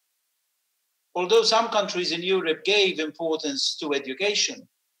 Although some countries in Europe gave importance to education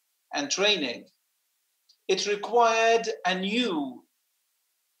and training, it required a new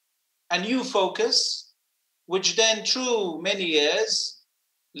focus, which then through many years,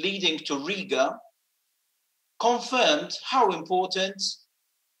 leading to Riga, confirmed how important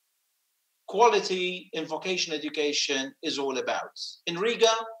quality in vocational education is all about. In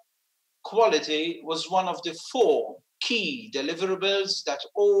Riga, quality was one of the 4 key deliverables that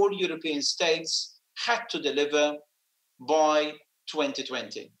all European states had to deliver by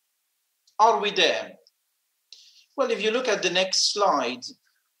 2020. Are we there? Well, if you look at the next slide,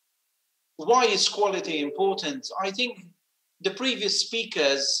 why is quality important? I think the previous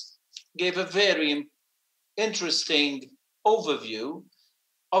speakers gave a very interesting overview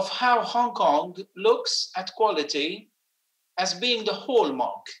of how Hong Kong looks at quality as being the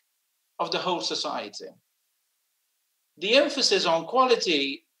hallmark of the whole society. The emphasis on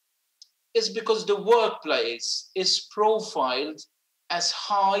quality is because the workplace is profiled as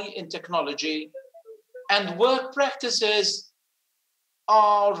high in technology, and work practices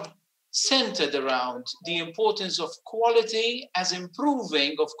are centered around the importance of quality as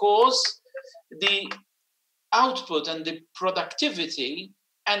improving, of course, the output and the productivity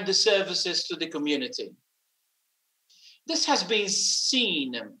and the services to the community. This has been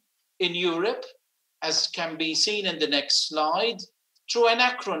seen in Europe, as can be seen in the next slide, through an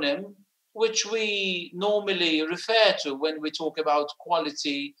acronym which we normally refer to when we talk about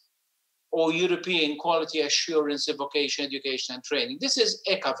quality or European Quality Assurance in Vocational Education and Training. This is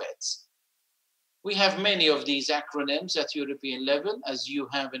HKCAAVQ. We have many of these acronyms at European level, as you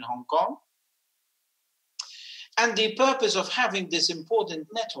have in Hong Kong. And the purpose of having this important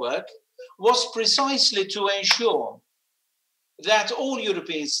network was precisely to ensure that all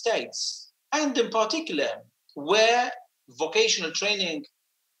European states, and in particular where vocational training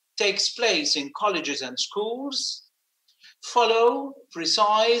takes place in colleges and schools, follow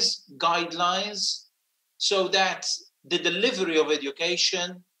precise guidelines so that the delivery of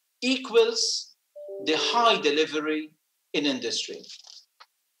education equals the high delivery in industry.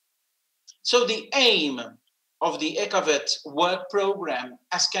 So the aim of the HKCAAVQ work program,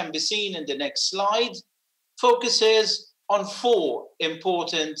 as can be seen in the next slide, focuses on 4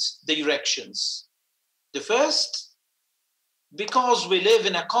 important directions. The first, because we live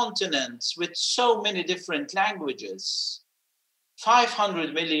in a continent with so many different languages,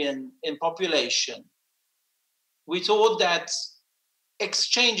 500 million in population, we thought that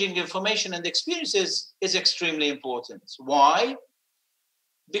exchanging information and experiences is extremely important. Why?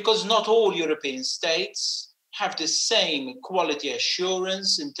 Because not all European states have the same quality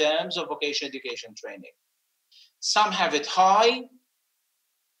assurance in terms of vocational education training. Some have it high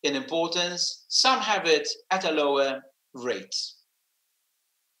in importance, some have it at a lower rate.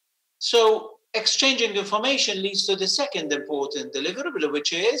 So exchanging information leads to the second important deliverable,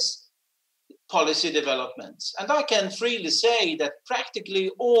 which is policy development. And I can freely say that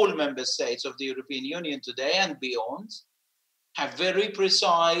practically all member states of the European Union today and beyond have very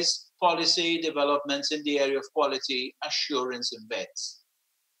precise policy developments in the area of quality assurance in VET.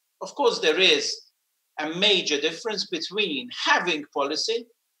 Of course, there is a major difference between having policy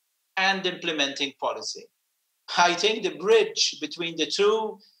and implementing policy. I think the bridge between the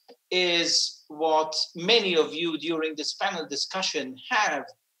two is what many of you during this panel discussion have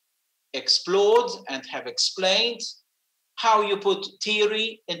explored and have explained, how you put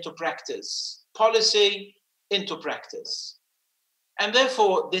theory into practice, policy into practice. And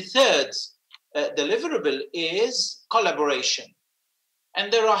therefore, the third deliverable is collaboration.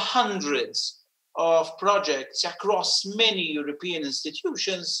 And there are hundreds of projects across many European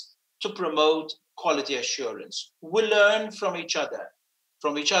institutions to promote quality assurance. We learn from each other,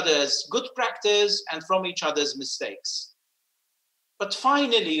 from each other's good practice and from each other's mistakes. But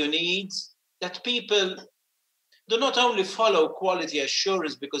finally, you need that people do not only follow quality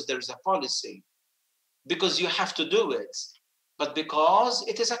assurance because there is a policy, because you have to do it, but because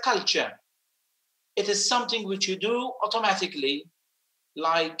it is a culture. It is something which you do automatically,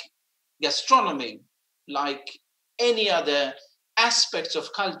 like gastronomy, like any other aspects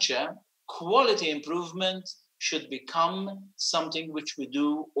of culture. Quality improvement should become something which we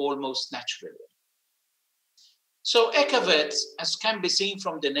do almost naturally. So HKCAAVQ, as can be seen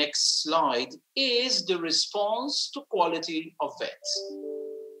from the next slide, is the response to quality of VET.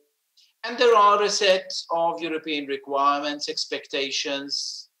 And there are a set of European requirements,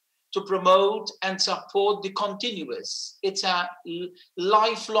 expectations to promote and support the continuous. It's a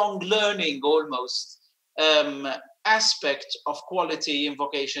lifelong learning almost aspect of quality in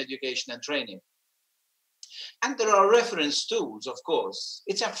vocational education and training. And there are reference tools, of course.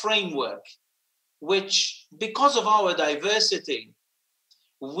 It's a framework which, because of our diversity,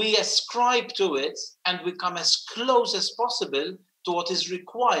 we ascribe to it and we come as close as possible to what is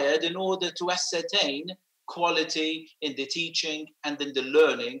required in order to ascertain quality in the teaching and in the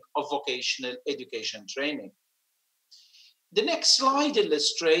learning of vocational education training. The next slide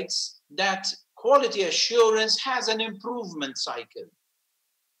illustrates that quality assurance has an improvement cycle.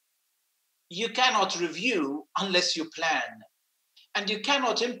 You cannot review unless you plan, and you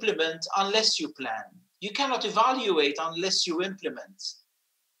cannot implement unless you plan. You cannot evaluate unless you implement.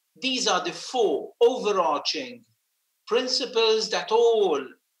 These are the 4 overarching principles that all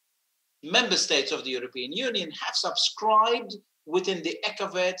member states of the European Union have subscribed within the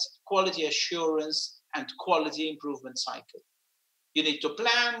HKCAAVQ quality assurance and quality improvement cycle. You need to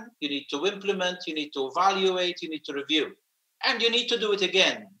plan, you need to implement, you need to evaluate, you need to review, and you need to do it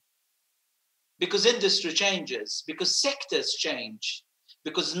again. Because industry changes, because sectors change,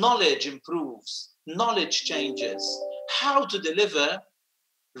 because knowledge improves, knowledge changes. How to deliver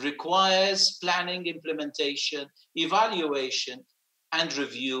requires planning, implementation, evaluation, and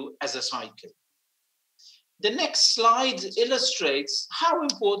review as a cycle. The next slide illustrates how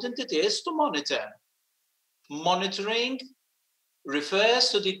important it is to monitor. Monitoring refers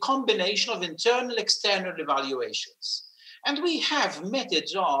to the combination of internal, external evaluations. And we have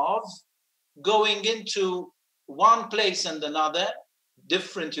methods of going into one place and another,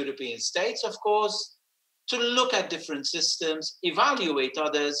 different European states, of course, to look at different systems, evaluate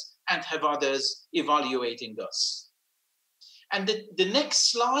others, and have others evaluating us. And the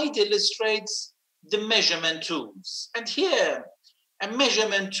next slide illustrates the measurement tools. And here, a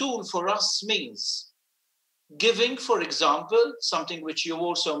measurement tool for us means giving, for example, something which you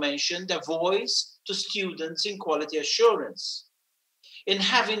also mentioned, a voice to students in quality assurance, in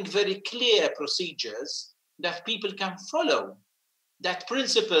having very clear procedures that people can follow, that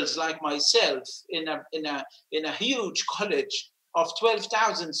principals like myself in a huge college of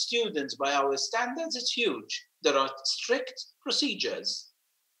 12,000 students by our standards, it's huge. There are strict procedures,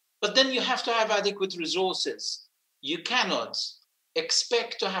 but then you have to have adequate resources. You cannot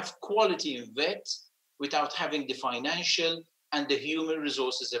expect to have quality in VET without having the financial and the human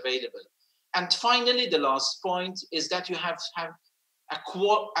resources available. And finally, the last point is that you have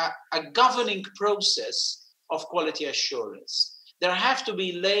a governing process of quality assurance. There have to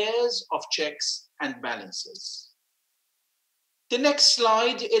be layers of checks and balances. The next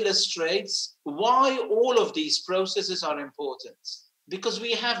slide illustrates why all of these processes are important. Because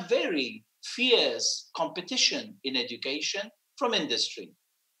we have very fierce competition in education from industry.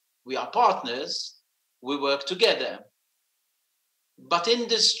 We are partners, we work together. But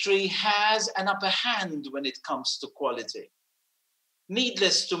industry has an upper hand when it comes to quality.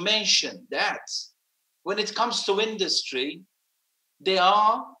 Needless to mention that when it comes to industry, they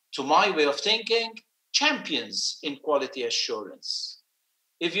are, to my way of thinking, champions in quality assurance.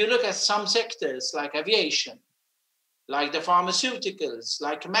 If you look at some sectors like aviation, like the pharmaceuticals,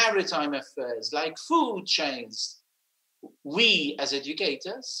 like maritime affairs, like food chains, we as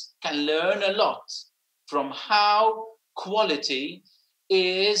educators can learn a lot from how quality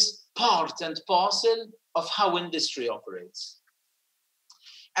is part and parcel of how industry operates.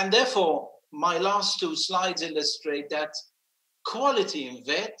 And therefore, my last two slides illustrate that quality in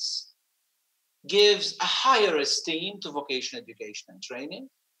vets gives a higher esteem to vocational education and training.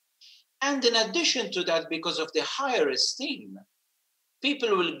 And in addition to that, because of the higher esteem,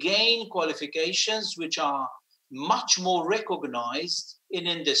 people will gain qualifications which are much more recognized in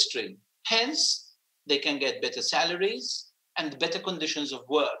industry. Hence, they can get better salaries and better conditions of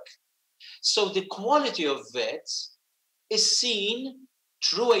work. So the quality of vets is seen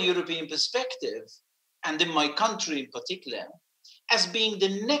through a European perspective, and in my country in particular, as being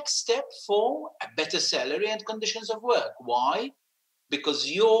the next step for a better salary and conditions of work. Why? Because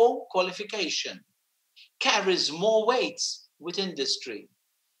your qualification carries more weight with industry.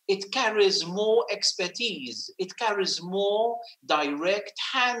 It carries more expertise. It carries more direct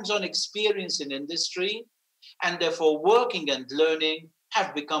hands-on experience in industry, and therefore working and learning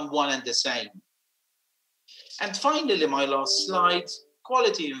have become one and the same. And finally, my last slide,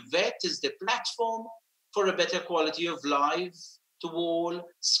 quality in VET is the platform for a better quality of life to all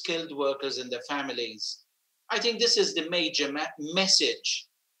skilled workers and their families. I think this is the major message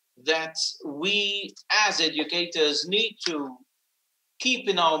that we as educators need to keep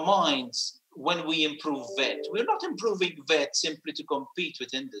in our minds when we improve VET. We're not improving VET simply to compete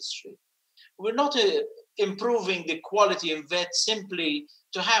with industry. We're not improving the quality in VET simply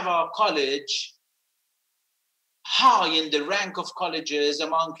to have our college high in the rank of colleges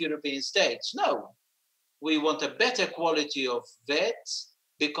among European states. No, we want a better quality of VET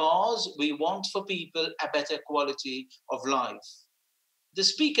because we want for people a better quality of life. The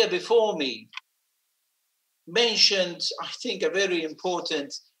speaker before me mentioned, I think, a very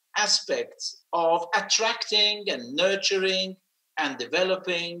important aspect of attracting and nurturing and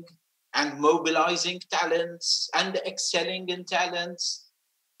developing and mobilizing talents and excelling in talents.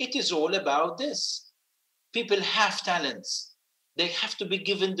 It is all about this. People have talents. They have to be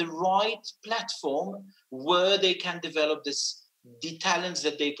given the right platform where they can develop the talents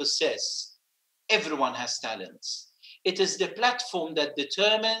that they possess. Everyone has talents. It is the platform that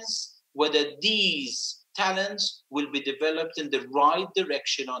determines whether these talents will be developed in the right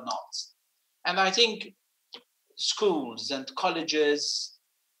direction or not. And I think schools and colleges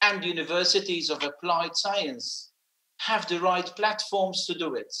and universities of applied science have the right platforms to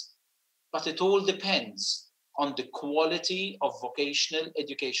do it. But it all depends on the quality of vocational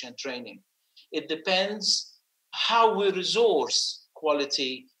education and training. It depends how we resource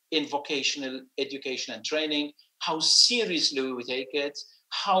quality in vocational education and training, how seriously we take it,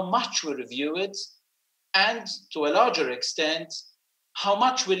 how much we review it, and to a larger extent, how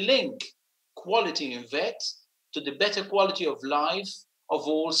much we link quality in VET to the better quality of life of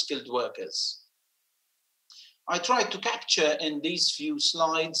all skilled workers. I tried to capture in these few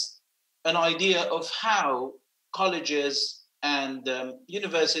slides an idea of how colleges and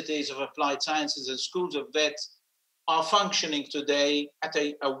universities of applied sciences and schools of VET are functioning today at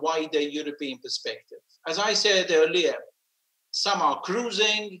a wider European perspective. As I said earlier, some are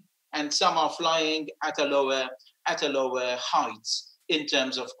cruising and some are flying at a lower height in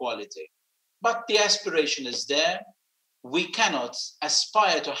terms of quality. But the aspiration is there. We cannot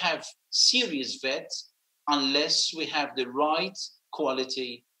aspire to have serious VET unless we have the right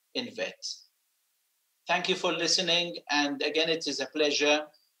quality in VET. Thank you for listening. And again, it is a pleasure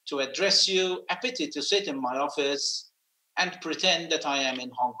to address you. A pity to sit in my office and pretend that I am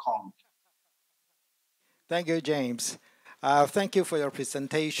in Hong Kong. Thank you, James. Thank you for your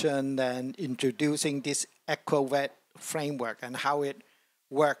presentation and introducing this EquaVET framework and how it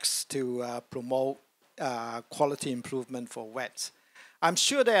works to promote quality improvement for vets. I'm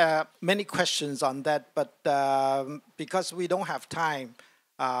sure there are many questions on that, but because we don't have time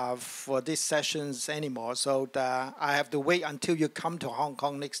for these sessions anymore, so I have to wait until you come to Hong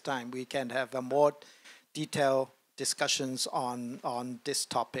Kong next time. We can have a more detailed discussions on this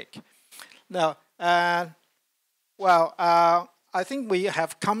topic. Now, I think we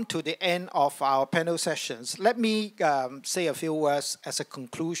have come to the end of our panel sessions. Let me say a few words as a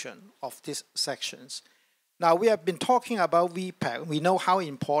conclusion of these sections. Now, we have been talking about VPET. We know how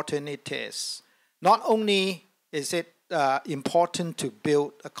important it is. Not only is it important to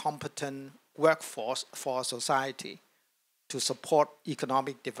build a competent workforce for our society to support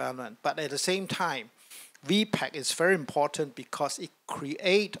economic development, but at the same time, VPET is very important because it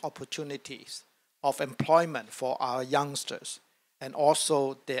creates opportunities of employment for our youngsters and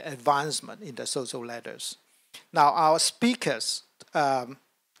also their advancement in the social ladders. Now, our speakers are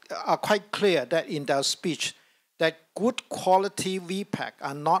quite clear that in their speech that good quality VPET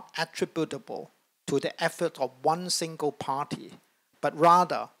are not attributable to the effort of one single party, but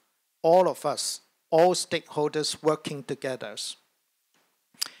rather all of us, all stakeholders working together.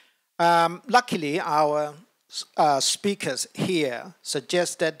 Luckily, our speakers here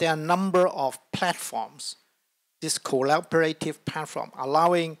suggest that there are a number of platforms, this collaborative platform,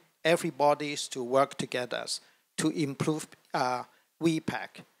 allowing everybody to work together to improve VPET,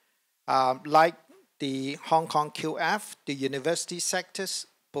 like the Hong Kong QF, the university sectors,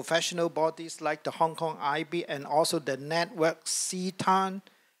 professional bodies like the Hong Kong IB, and also the network CTAN,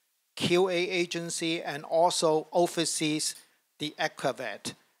 QA agency, and also overseas the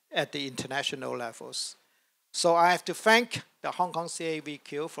HKCAAVQ at the international levels. So I have to thank the Hong Kong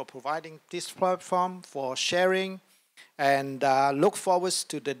CAAVQ for providing this platform, for sharing, and look forward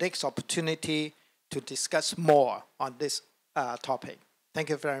to the next opportunity to discuss more on this topic. Thank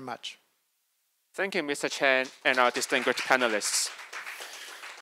you very much. Thank you, Mr. Chen, and our distinguished panelists.